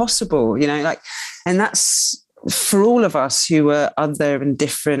was impossible, you know, like, and that's for all of us who are other and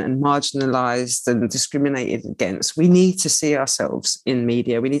different and marginalized and discriminated against. We need to see ourselves in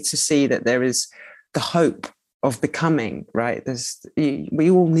media. We need to see that there is the hope of becoming, right? We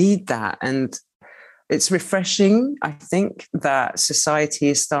all need that. And it's refreshing, I think, that society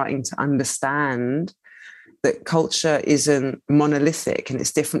is starting to understand that culture isn't monolithic and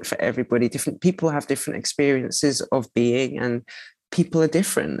it's different for everybody. Different people have different experiences of being, and people are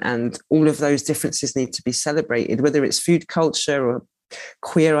different, and all of those differences need to be celebrated, whether it's food culture or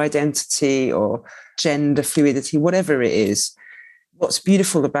queer identity or gender fluidity, whatever it is. What's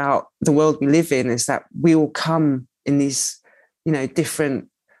beautiful about the world we live in is that we all come in these, you know, different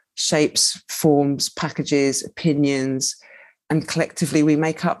shapes, forms, packages, opinions, and collectively we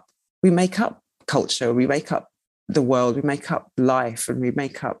make up culture, we make up the world, we make up life, and we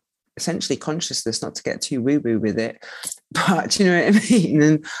make up essentially consciousness, not to get too woo-woo with it, but you know what I mean?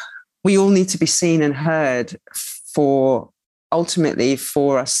 And we all need to be seen and heard ultimately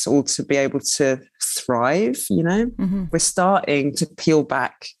for us all to be able to thrive, you know? Mm-hmm. We're starting to peel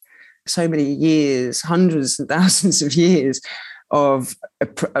back so many years, hundreds and thousands of years of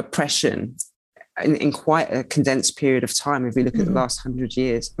oppression in quite a condensed period of time. If we look at the last 100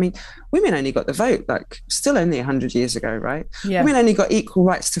 years, I mean, women only got the vote, like still only 100 years ago, right? Yeah. Women only got equal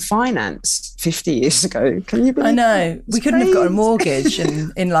rights to finance 50 years ago. Can you believe I know. that? We couldn't have got a mortgage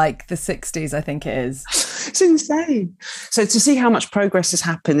in like the 60s, I think it is. It's insane. So to see how much progress has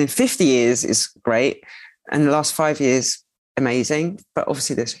happened in 50 years is great. And the last 5 years, amazing. But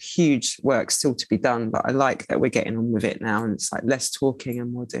obviously there's huge work still to be done. But I like that we're getting on with it now. And it's like less talking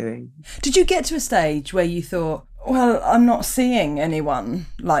and more doing. Did you get to a stage where you thought, well, I'm not seeing anyone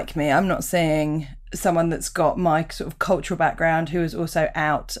like me. I'm not seeing someone that's got my sort of cultural background who is also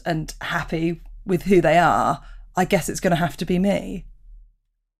out and happy with who they are. I guess it's going to have to be me.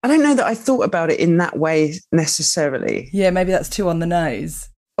 I don't know that I thought about it in that way necessarily. Yeah, maybe that's too on the nose.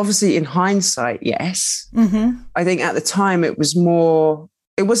 Obviously, in hindsight, yes. Mm-hmm. I think at the time it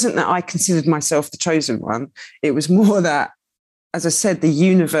wasn't that I considered myself the chosen one. It was more that, as I said, the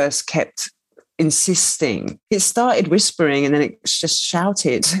universe kept insisting. It started whispering and then it just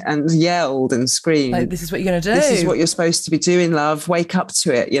shouted and yelled and screamed. Like, this is what you're going to do. This is what you're supposed to be doing, love. Wake up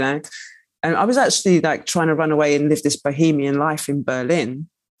to it, you know? And I was actually like trying to run away and live this bohemian life in Berlin.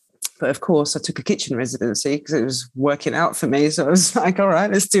 But of course, I took a kitchen residency because it was working out for me. So I was like, all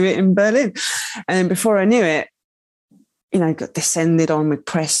right, let's do it in Berlin. And then before I knew it, you know, got descended on with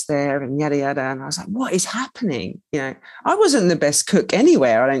press there and yada, yada. And I was like, what is happening? You know, I wasn't the best cook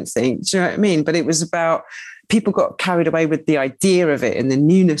anywhere, I don't think. Do you know what I mean? But it was about people got carried away with the idea of it and the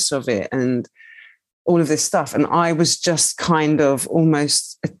newness of it and all of this stuff. And I was just kind of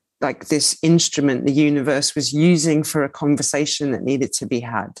almost like this instrument the universe was using for a conversation that needed to be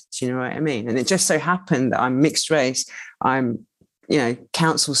had. Do you know what I mean? And it just so happened that I'm mixed race. I'm, you know,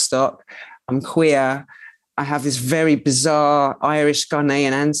 council stock. I'm queer. I have this very bizarre Irish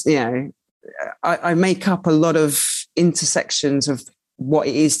Ghanaian, and, you know, I make up a lot of intersections of what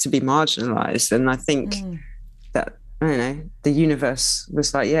it is to be marginalized. And I think that, I don't know, the universe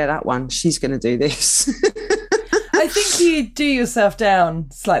was like, yeah, that one, she's going to do this. I think you do yourself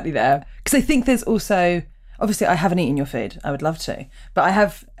down slightly there, because I think there's also, obviously I haven't eaten your food, I would love to, but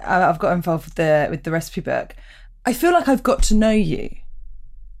I've got involved with the recipe book. I feel like I've got to know you,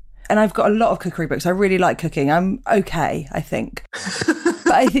 and I've got a lot of cookery books. I really like cooking. I'm okay, I think.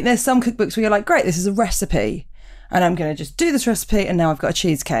 But I think there's some cookbooks where you're like, great, this is a recipe and I'm going to just do this recipe and now I've got a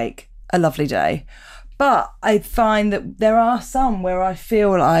cheesecake, a lovely day. But I find that there are some where I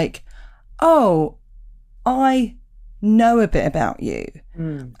feel like, oh, I know a bit about you.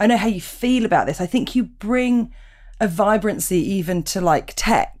 I know how you feel about this. I think you bring a vibrancy even to like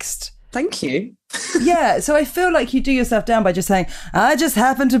text. Thank you. Yeah, so I feel like you do yourself down by just saying, I just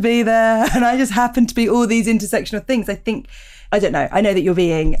happen to be there and I just happen to be all these intersectional things. I think, I don't know, I know that you're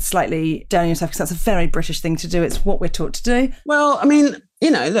being slightly down on yourself because that's a very British thing to do. It's what we're taught to do. Well, I mean, you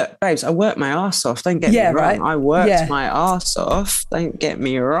know, look, babes, I worked my arse off. Don't get me wrong. Right? I worked my arse off. Don't get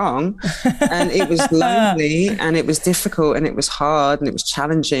me wrong. And it was lonely and it was difficult and it was hard and it was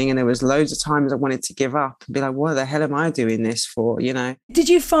challenging. And there was loads of times I wanted to give up and be like, what the hell am I doing this for? You know? Did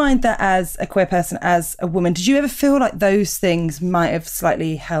you find that as a queer person, as a woman, did you ever feel like those things might have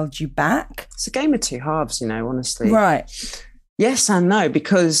slightly held you back? It's a game of two halves, you know, honestly. Right. Yes and no,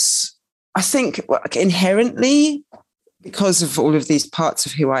 because I think inherently, because of all of these parts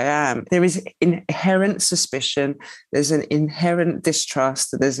of who I am, there is inherent suspicion, there's an inherent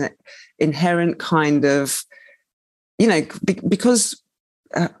distrust, there's an inherent kind of, you know, because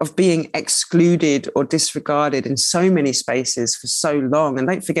of being excluded or disregarded in so many spaces for so long. And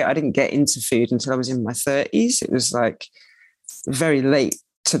don't forget, I didn't get into food until I was in my 30s. It was like very late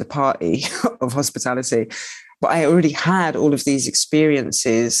to the party of hospitality. But I already had all of these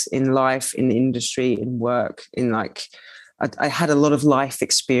experiences in life, in industry, in work, in like, I had a lot of life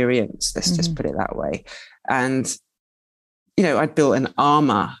experience, let's just put it that way. And, you know, I'd built an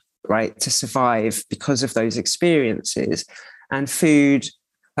armor, right, to survive because of those experiences. And food,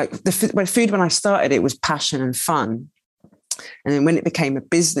 like when I started, it was passion and fun. And then when it became a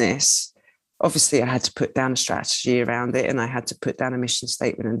business, obviously I had to put down a strategy around it and I had to put down a mission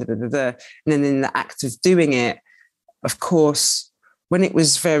statement and And then in the act of doing it, of course, when it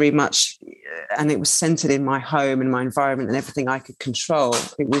was very much, and it was centered in my home and my environment and everything I could control,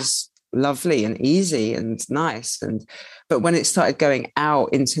 it was lovely and easy and nice. But when it started going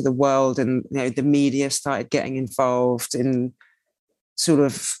out into the world and, you know, the media started getting involved in sort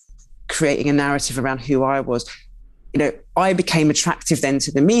of creating a narrative around who I was, you know, I became attractive then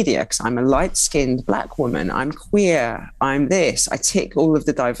to the media because I'm a light-skinned Black woman. I'm queer. I'm this. I tick all of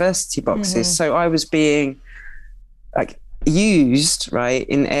the diversity boxes. So I was being like used, right,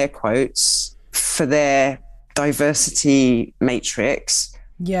 in air quotes, for their diversity matrix.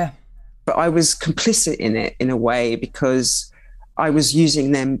 Yeah. But I was complicit in it in a way because I was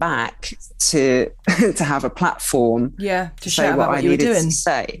using them back to to have a platform. Yeah, to say shout what about what I you were needed doing. to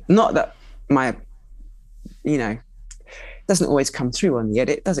say. Not that my, you know, doesn't always come through on the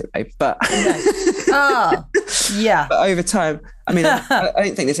edit, does it, babe? But yeah. But over time, I mean, I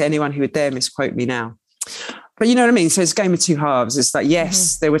don't think there's anyone who would dare misquote me now. But you know what I mean? So it's a game of two halves. It's like,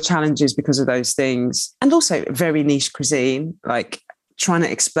 yes, there were challenges because of those things. And also very niche cuisine, like trying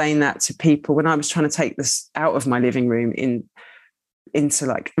to explain that to people when I was trying to take this out of my living room into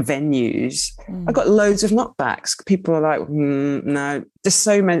like venues. I got loads of knockbacks. People are like, no, there's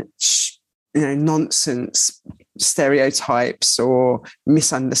so much, you know, nonsense, stereotypes or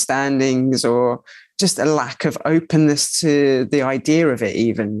misunderstandings or just a lack of openness to the idea of it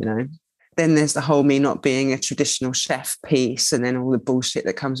even, you know. Then there's the whole me not being a traditional chef piece and then all the bullshit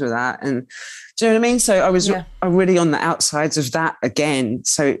that comes with that. And do you know what I mean? So I was really on the outsides of that again.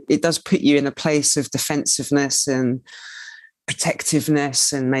 So it does put you in a place of defensiveness and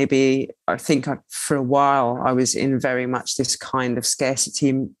protectiveness. And maybe I think for a while I was in very much this kind of scarcity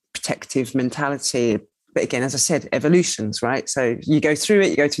and protective mentality. But again, as I said, evolutions, right? So you go through it,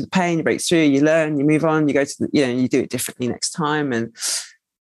 you go through the pain, you break through, you learn, you move on, you go to, you do it differently next time.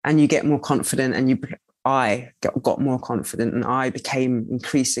 And you get more confident, and I got more confident, and I became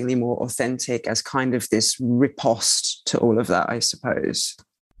increasingly more authentic as kind of this riposte to all of that, I suppose.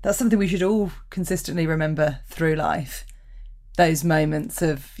 That's something we should all consistently remember through life. Those moments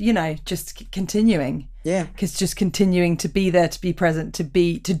of, you know, just continuing. Yeah. Because just continuing to be there, to be present, to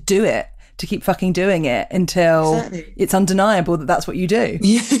do it, to keep fucking doing it until it's undeniable that that's what you do.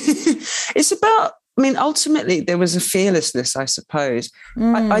 Yeah. It's about, I mean, ultimately, there was a fearlessness, I suppose.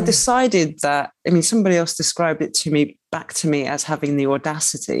 I decided that, I mean, somebody else described it back to me as having the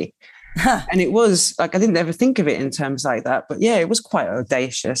audacity. And it was like, I didn't ever think of it in terms like that. But yeah, it was quite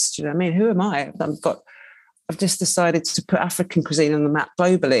audacious. Do you know what I mean? Who am I? I've just decided to put African cuisine on the map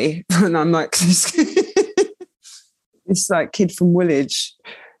globally. And I'm like, this like kid from Woolwich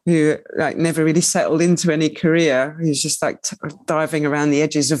who like never really settled into any career, who's just like diving around the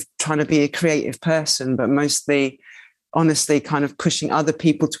edges of trying to be a creative person, but mostly honestly kind of pushing other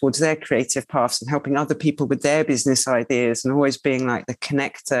people towards their creative paths and helping other people with their business ideas, and always being like the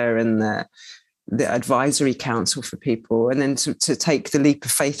connector and the advisory council for people. And then to take the leap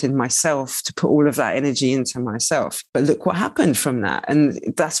of faith in myself, to put all of that energy into myself. But look what happened from that. And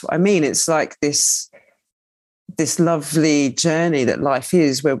that's what I mean. It's like this lovely journey that life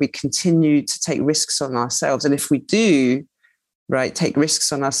is, where we continue to take risks on ourselves. And if we do, right, take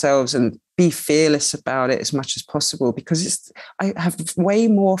risks on ourselves and be fearless about it as much as possible, because I have way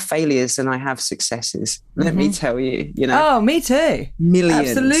more failures than I have successes. Let me tell you, you know. Oh, me too. Millions.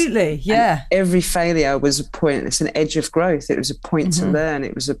 Absolutely. Yeah. And every failure was a point. It's an edge of growth. It was a point to learn.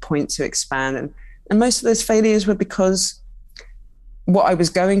 It was a point to expand. And most of those failures were because what I was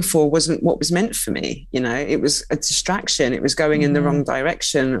going for wasn't what was meant for me. You know, it was a distraction. It was going in the wrong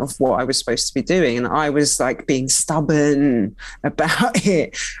direction of what I was supposed to be doing. And I was like being stubborn about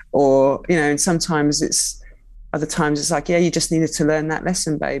it. Or, you know, and other times it's like, yeah, you just needed to learn that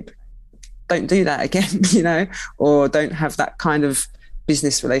lesson, babe. Don't do that again, you know, or don't have that kind of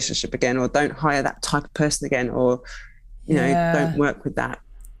business relationship again, or don't hire that type of person again, or, you know, don't work with that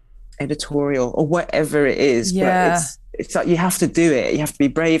editorial or whatever it is. But it's like you have to do it. You have to be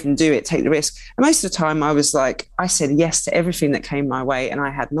brave and do it, take the risk. And most of the time I was like, I said yes to everything that came my way, and I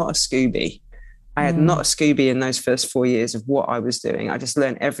had not a Scooby. I had not a Scooby in those first 4 years of what I was doing. I just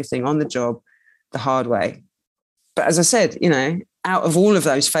learned everything on the job the hard way. But as I said, you know, out of all of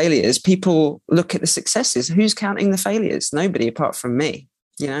those failures, people look at the successes. Who's counting the failures? Nobody apart from me,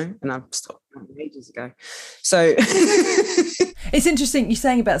 you know, and I've stopped ages ago. So it's interesting you're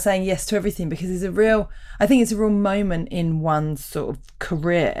saying about saying yes to everything, because I think it's a real moment in one's sort of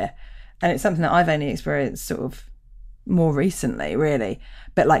career, and it's something that I've only experienced sort of more recently, really.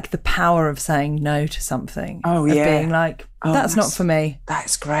 But like the power of saying no to something. Oh yeah. Of being like, that's not for me.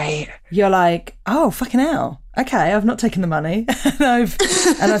 That's great. You're like, oh fucking hell. Okay, I've not taken the money and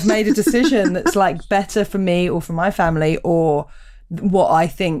I've made a decision that's like better for me or for my family, or what I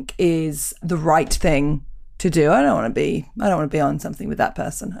think is the right thing to do. I don't want to be on something with that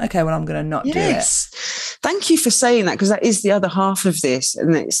person. Okay, well, I'm going to not do it. Thank you for saying that, because that is the other half of this.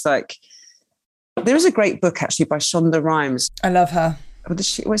 And it's like, there is a great book actually by Shonda Rhimes. I love her.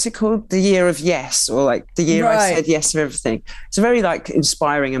 what's it called? The Year of Yes, or like the year I said yes to everything. It's a very like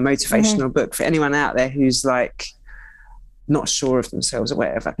inspiring and motivational book for anyone out there who's like not sure of themselves or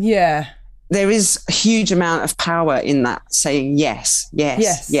whatever. Yeah. There is a huge amount of power in that, saying yes,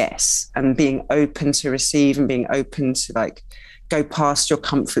 and being open to receive and being open to like go past your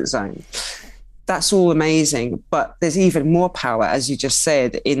comfort zone. That's all amazing. But there's even more power, as you just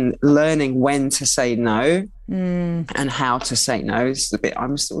said, in learning when to say no and how to say no. It's a bit,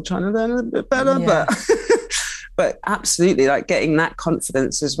 I'm still trying to learn a bit better, but absolutely, like getting that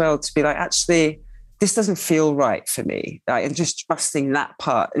confidence as well to be like, actually, this doesn't feel right for me. Like, and just trusting that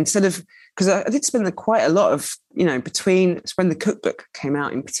part instead of, because I did spend quite a lot of, between when the cookbook came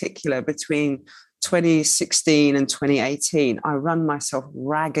out in particular, between 2016 and 2018, I run myself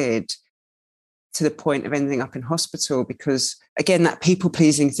ragged to the point of ending up in hospital because, again, that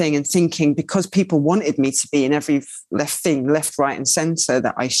people-pleasing thing and thinking because people wanted me to be in every left, right and centre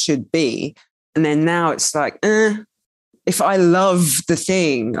that I should be. And then now it's like, if I love the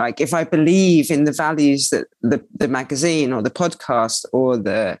thing, like if I believe in the values that the magazine or the podcast or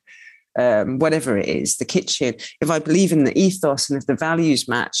the whatever it is, the kitchen, if I believe in the ethos and if the values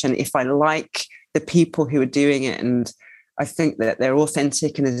match and if I like the people who are doing it and I think that they're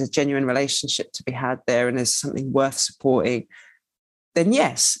authentic and there's a genuine relationship to be had there and there's something worth supporting, then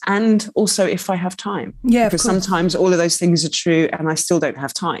yes. And also if I have time. Yeah, because sometimes all of those things are true and I still don't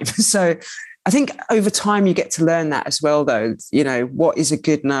have time. So I think over time you get to learn that as well, though, what is a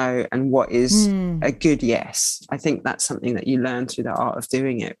good no and what is a good yes. I think that's something that you learn through the art of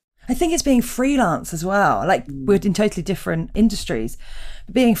doing it. I think it's being freelance as well. Like we're in totally different industries.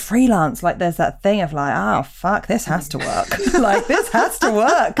 Being freelance, like there's that thing of like, oh, fuck, this has to work. Like this has to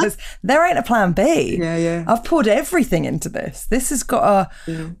work because there ain't a plan B. Yeah. I've poured everything into this. This has got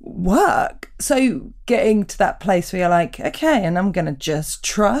to work. So getting to that place where you're like, okay, and I'm going to just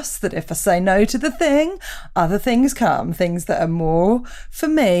trust that if I say no to the thing, other things come, things that are more for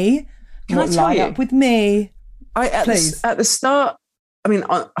me, more line up with me. At the start, I mean,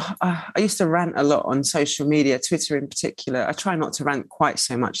 I used to rant a lot on social media, Twitter in particular. I try not to rant quite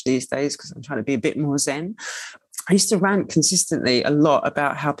so much these days because I'm trying to be a bit more zen. I used to rant consistently a lot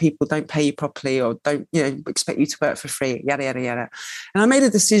about how people don't pay you properly or don't, expect you to work for free, yada, yada, yada. And I made a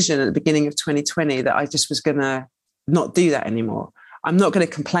decision at the beginning of 2020 that I just was going to not do that anymore. I'm not going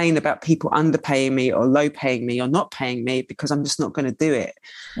to complain about people underpaying me or low paying me or not paying me because I'm just not going to do it.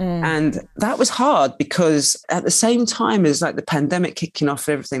 And that was hard because at the same time as like the pandemic kicking off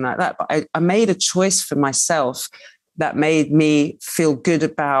and everything like that, but I made a choice for myself that made me feel good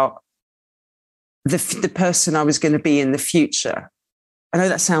about the person I was going to be in the future. I know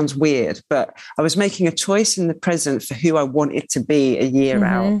that sounds weird, but I was making a choice in the present for who I wanted to be a year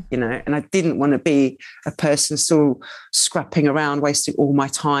out, and I didn't want to be a person still scrapping around, wasting all my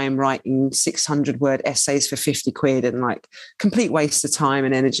time writing 600-word essays for 50 quid and like complete waste of time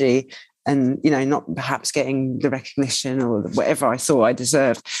and energy and, not perhaps getting the recognition or whatever I thought I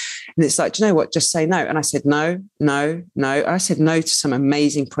deserved. And it's like, do you know what? Just say no. And I said, no. I said no to some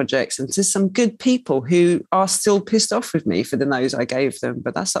amazing projects and to some good people who are still pissed off with me for the no's I gave them,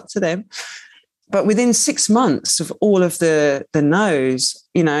 but that's up to them. But within 6 months of all of the no's,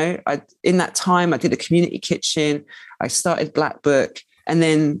 in that time, I did a community kitchen, I started Black Book, and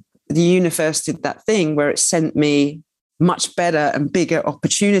then the universe did that thing where it sent me much better and bigger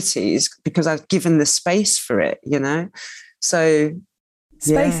opportunities because I've given the space for it, So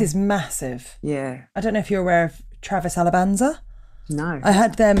space is massive. Yeah. I don't know if you're aware of Travis Alabanza. No. I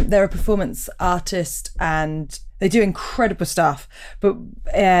had them. They're a performance artist and they do incredible stuff, but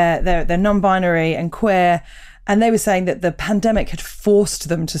they're non-binary and queer. And they were saying that the pandemic had forced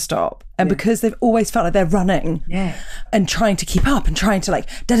them to stop. And because they've always felt like they're running and trying to keep up and trying to like,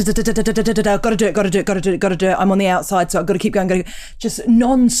 gotta do it. I'm on the outside, so I've got to keep going, just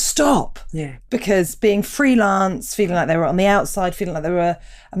non-stop. Yeah. Because being freelance, feeling like they were on the outside, feeling like there were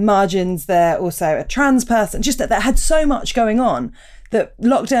margins, they're also a trans person, just that had so much going on that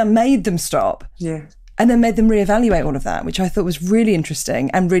lockdown made them stop. Yeah. And then made them reevaluate all of that, which I thought was really interesting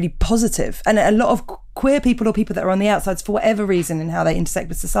and really positive. And a lot of queer people or people that are on the outsides for whatever reason and how they intersect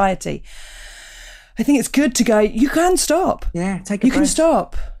with society, I think it's good to go, you can stop. Yeah, take a breath. You can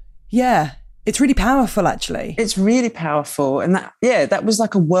stop. Yeah. It's really powerful, actually. It's really powerful. And that was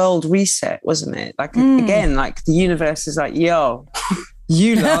like a world reset, wasn't it? Like, again, like the universe is like, yo,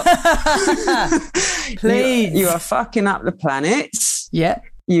 you lot. Please. You are fucking up the planet. Yeah.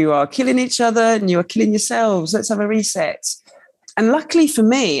 You are killing each other and you are killing yourselves. Let's have a reset. And luckily for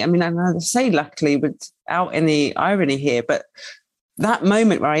me, I mean, I say luckily without any irony here, but that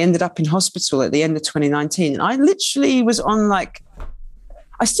moment where I ended up in hospital at the end of 2019, I literally was on like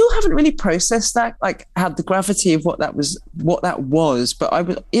I still haven't really processed that, like had the gravity of what that was. But I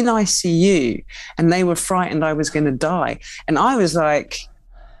was in ICU and they were frightened I was going to die. And I was like,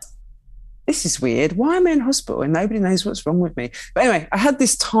 this is weird. Why am I in hospital and nobody knows what's wrong with me? But anyway, I had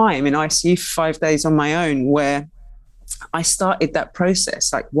this time in ICU for 5 days on my own where I started that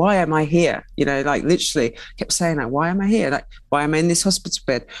process. Like, why am I here? You know, like literally kept saying like, why am I here? Like, why am I in this hospital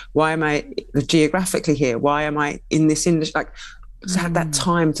bed? Why am I geographically here? Why am I in this industry? Like, I had that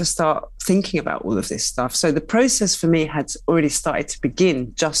time to start thinking about all of this stuff. So the process for me had already started to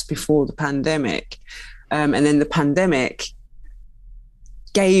begin just before the pandemic. And then the pandemic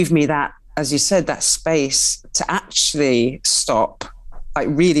gave me that, as you said, that space to actually stop, like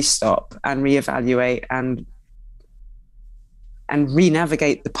really stop and reevaluate and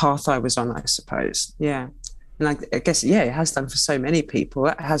re-navigate the path I was on, I suppose. Yeah. And I guess, yeah, it has done for so many people.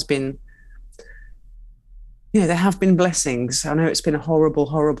 That has been, there have been blessings. I know it's been a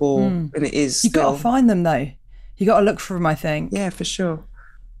horrible, and it is. You've got to find them though. You got to look for them, I think. Yeah, for sure.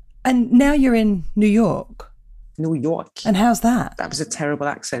 And now you're in New York. New York. And how's that? That was a terrible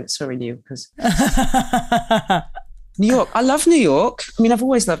accent. Sorry, because New York. I love New York. I mean, I've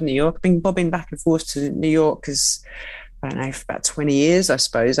always loved New York. I've been bobbing back and forth to New York because, I don't know, for about 20 years, I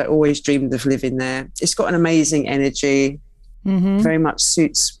suppose. I always dreamed of living there. It's got an amazing energy. Very much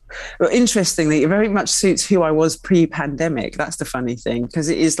suits, well, interestingly, it very much suits who I was pre-pandemic. That's the funny thing, because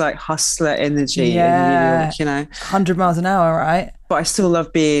it is like hustler energy in New York, 100 miles an hour, right? But I still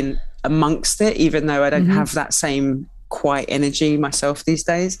love being amongst it, even though I don't have that same quiet energy myself these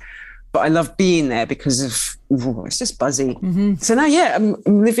days. But I love being there because of, it's just buzzy. So now, I'm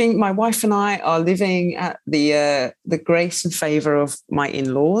living, my wife and I are living at the grace and favor of my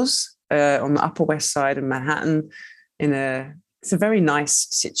in-laws on the Upper West Side of Manhattan. It's a very nice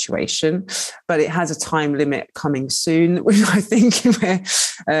situation, but it has a time limit coming soon, which I think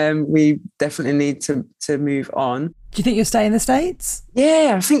where we definitely need to move on. Do you think you'll stay in the States?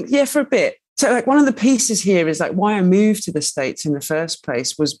 Yeah, I think, for a bit. So like one of the pieces here is like why I moved to the States in the first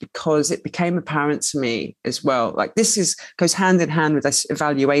place was because it became apparent to me as well. Like this goes hand in hand with this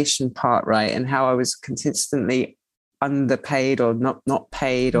evaluation part, right? And how I was consistently underpaid or not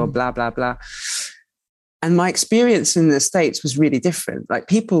paid or blah, blah, blah. And my experience in the States was really different. Like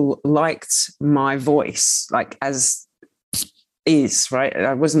people liked my voice, like as is, right?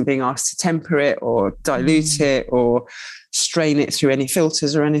 I wasn't being asked to temper it or dilute it or strain it through any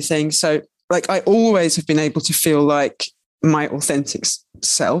filters or anything. So like I always have been able to feel like my authentic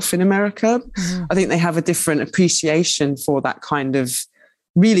self in America. I think they have a different appreciation for that kind of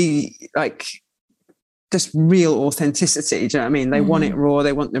really like just real authenticity. Do you know what I mean? They want it raw.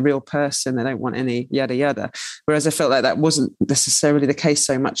 They want the real person. They don't want any yada, yada. Whereas I felt like that wasn't necessarily the case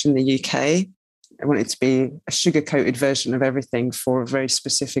so much in the UK. I wanted to be a sugar-coated version of everything for a very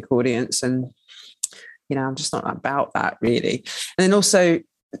specific audience. And, I'm just not about that really. And then also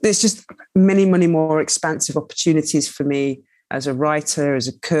there's just many, many more expansive opportunities for me as a writer, as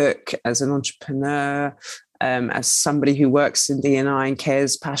a cook, as an entrepreneur, as somebody who works in D&I and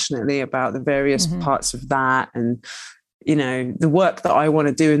cares passionately about the various parts of that. And, the work that I want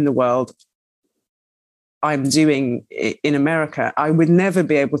to do in the world, I'm doing in America. I would never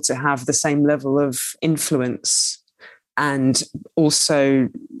be able to have the same level of influence and also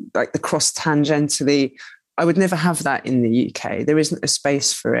like the cross tangentially. I would never have that in the UK. There isn't a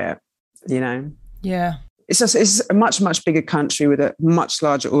space for it, Yeah. It's a much, much bigger country with a much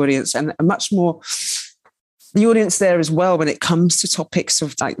larger audience and a much more... The audience there as well, when it comes to topics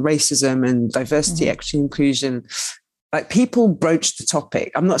of like racism and diversity, equity, inclusion, like people broach the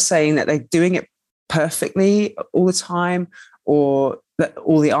topic. I'm not saying that they're doing it perfectly all the time or that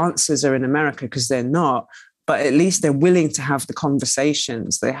all the answers are in America, because they're not, but at least they're willing to have the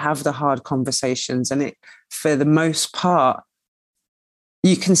conversations. They have the hard conversations. And for the most part,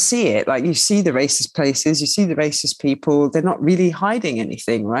 you can see it. Like you see the racist places, you see the racist people. They're not really hiding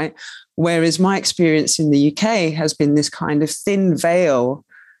anything, right? Whereas my experience in the UK has been this kind of thin veil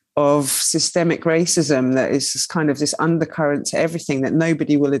of systemic racism that is just kind of this undercurrent to everything that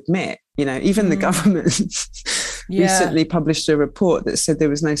nobody will admit. Even the government recently published a report that said there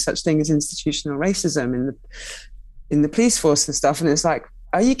was no such thing as institutional racism in the police force and stuff. And it's like,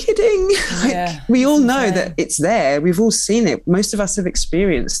 are you kidding? We all know that it's there. We've all seen it. Most of us have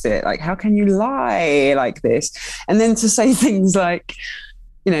experienced it. Like, how can you lie like this? And then to say things like,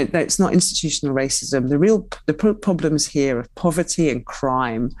 no, it's not institutional racism. The problems here are poverty and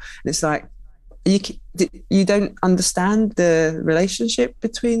crime. And it's like, you don't understand the relationship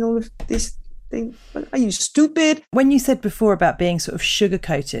between all of these things? Are you stupid? When you said before about being sort of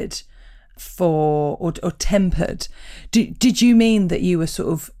sugar-coated, for or tempered. Did you mean that you were sort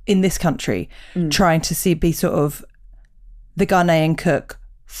of in this country trying to be sort of the Ghanaian cook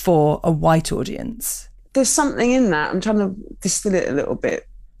for a white audience? There's something in that. I'm trying to distill it a little bit.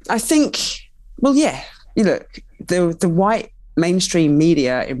 I think, well, yeah, you look, the white mainstream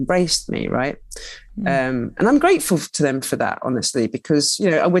media embraced me, right? And I'm grateful to them for that, honestly, because,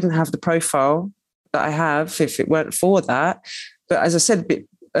 you know, I wouldn't have the profile that I have if it weren't for that. But as I said a bit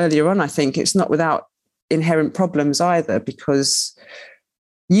earlier on, I think it's not without inherent problems either, because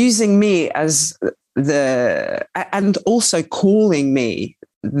using me as and also calling me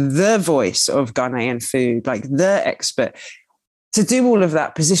the voice of Ghanaian food, like the expert, to do all of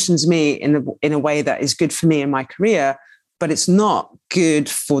that positions me in a way that is good for me in my career, but it's not good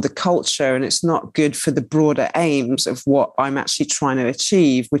for the culture and it's not good for the broader aims of what I'm actually trying to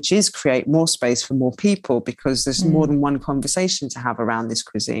achieve, which is create more space for more people, because there's more than one conversation to have around this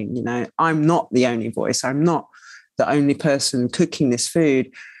cuisine. You know, I'm not the only voice. I'm not the only person cooking this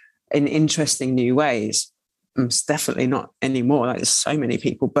food in interesting new ways. It's definitely not anymore. Like, there's so many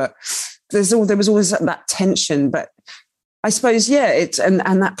people, but there was always that tension. But I suppose, yeah, it's and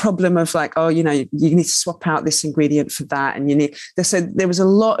that problem of like, oh, you know, you need to swap out this ingredient for that, and there was a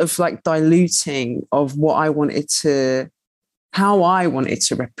lot of like diluting of what I wanted to, how I wanted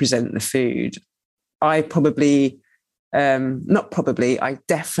to represent the food. I I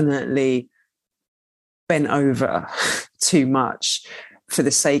definitely bent over too much for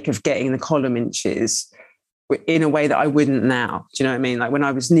the sake of getting the column inches in a way that I wouldn't now. Do you know what I mean? Like when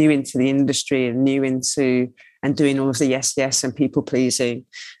I was new into the industry and doing all of the yes and people pleasing,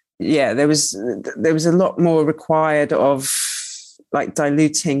 yeah, there was a lot more required of like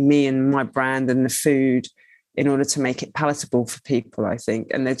diluting me and my brand and the food in order to make it palatable for people, I think.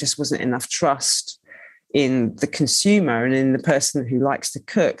 And there just wasn't enough trust in the consumer and in the person who likes to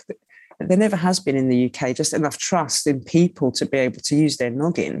cook. There never has been in the UK, just enough trust in people to be able to use their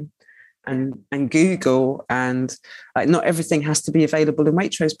noggin and Google, and like not everything has to be available in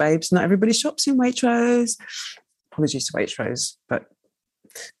Waitrose, babes. Not everybody shops in Waitrose. Apologies to Waitrose, but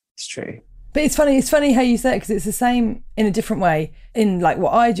it's true. But it's funny how you say it, because it's the same in a different way in like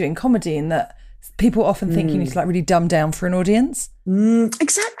what I do in comedy, in that people often think you need to like really dumb down for an audience.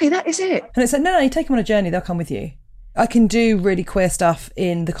 Exactly, that is it. And it's like, no, you take them on a journey, they'll come with you. I can do really queer stuff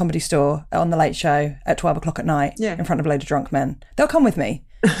in the Comedy Store on the Late Show at 12 o'clock at night in front of a load of drunk men. They'll come with me.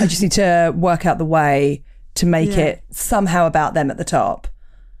 I just need to work out the way to make it somehow about them at the top.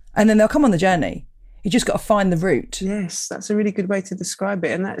 And then they'll come on the journey. You just got to find the route. Yes, that's a really good way to describe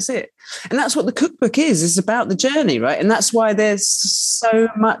it. And that's it. And that's what the cookbook is. It's about the journey, right? And that's why there's so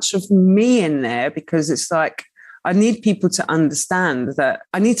much of me in there, because it's like, I need people to understand that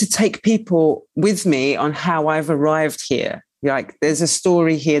I need to take people with me on how I've arrived here. Like, there's a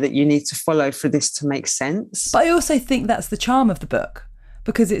story here that you need to follow for this to make sense. But I also think that's the charm of the book,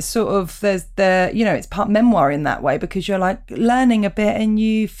 because it's sort of, it's part memoir in that way, because you're like learning a bit and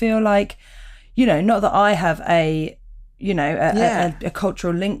you feel like, you know, not that I have a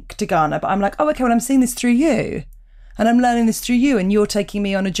cultural link to Ghana, but I'm like, oh, okay, well, I'm seeing this through you and I'm learning this through you and you're taking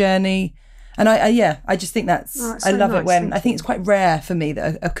me on a journey. And I just think I love it when, I think it's quite rare for me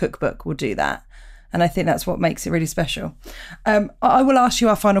that a cookbook will do that. And I think that's what makes it really special. I will ask you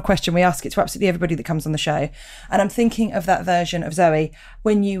our final question. We ask it to absolutely everybody that comes on the show. And I'm thinking of that version of Zoe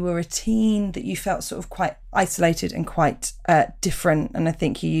when you were a teen, that you felt sort of quite isolated and quite different. And I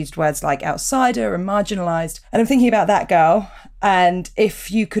think you used words like outsider and marginalised. And I'm thinking about that girl. And if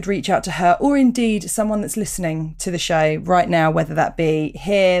you could reach out to her, or indeed someone that's listening to the show right now, whether that be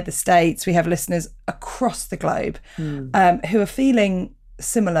here, the States, we have listeners across the globe who are feeling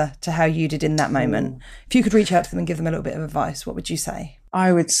similar to how you did in that moment. If you could reach out to them and give them a little bit of advice, what would you say?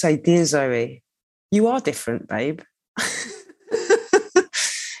 I would say, dear Zoe, you are different, babe.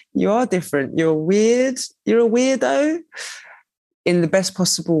 You are different. You're weird. You're a weirdo in the best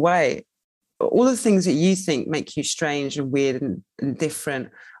possible way. All the things that you think make you strange and weird and different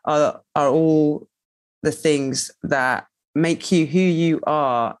are all the things that make you who you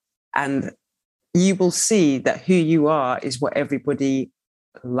are. And you will see that who you are is what everybody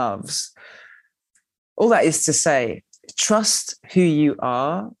loves. All that is to say, trust who you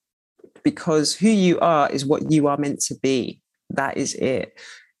are, because who you are is what you are meant to be. That is it.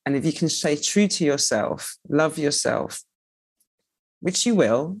 And if you can stay true to yourself, love yourself, which you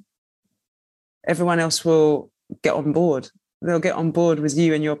will, everyone else will get on board. They'll get on board with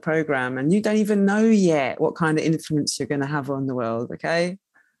you and your program, and you don't even know yet what kind of influence you're going to have on the world. Okay,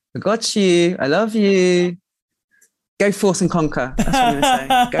 I got you. I love you. Go forth and conquer. That's what I'm going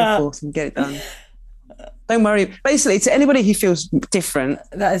to say. Go forth and get it done. Don't worry. Basically, to anybody who feels different,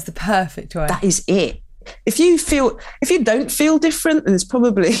 that is the perfect way. That is it. If you don't feel different, then it's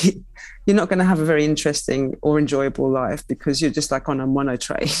probably you're not going to have a very interesting or enjoyable life, because you're just like on a mono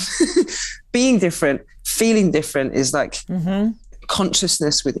train. Being different, feeling different is like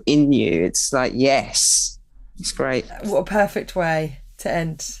consciousness within you. It's like, yes, it's great. What a perfect way to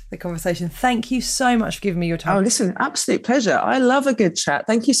end the conversation. Thank you so much for giving me your time. Oh, listen, absolute pleasure. I love a good chat.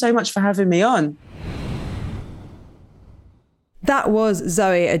 Thank you so much for having me on. That was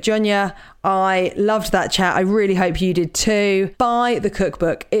Zoe Ajunya. I loved that chat. I really hope you did too. Buy the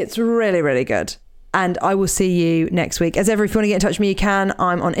cookbook. It's really, really good. And I will see you next week. As ever, if you want to get in touch with me, you can.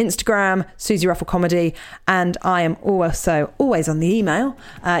 I'm on Instagram, Susie Ruffell Comedy, and I am also always on the email.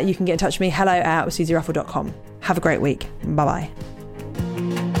 You can get in touch with me, hello@susieruffell.com. Have a great week. Bye-bye.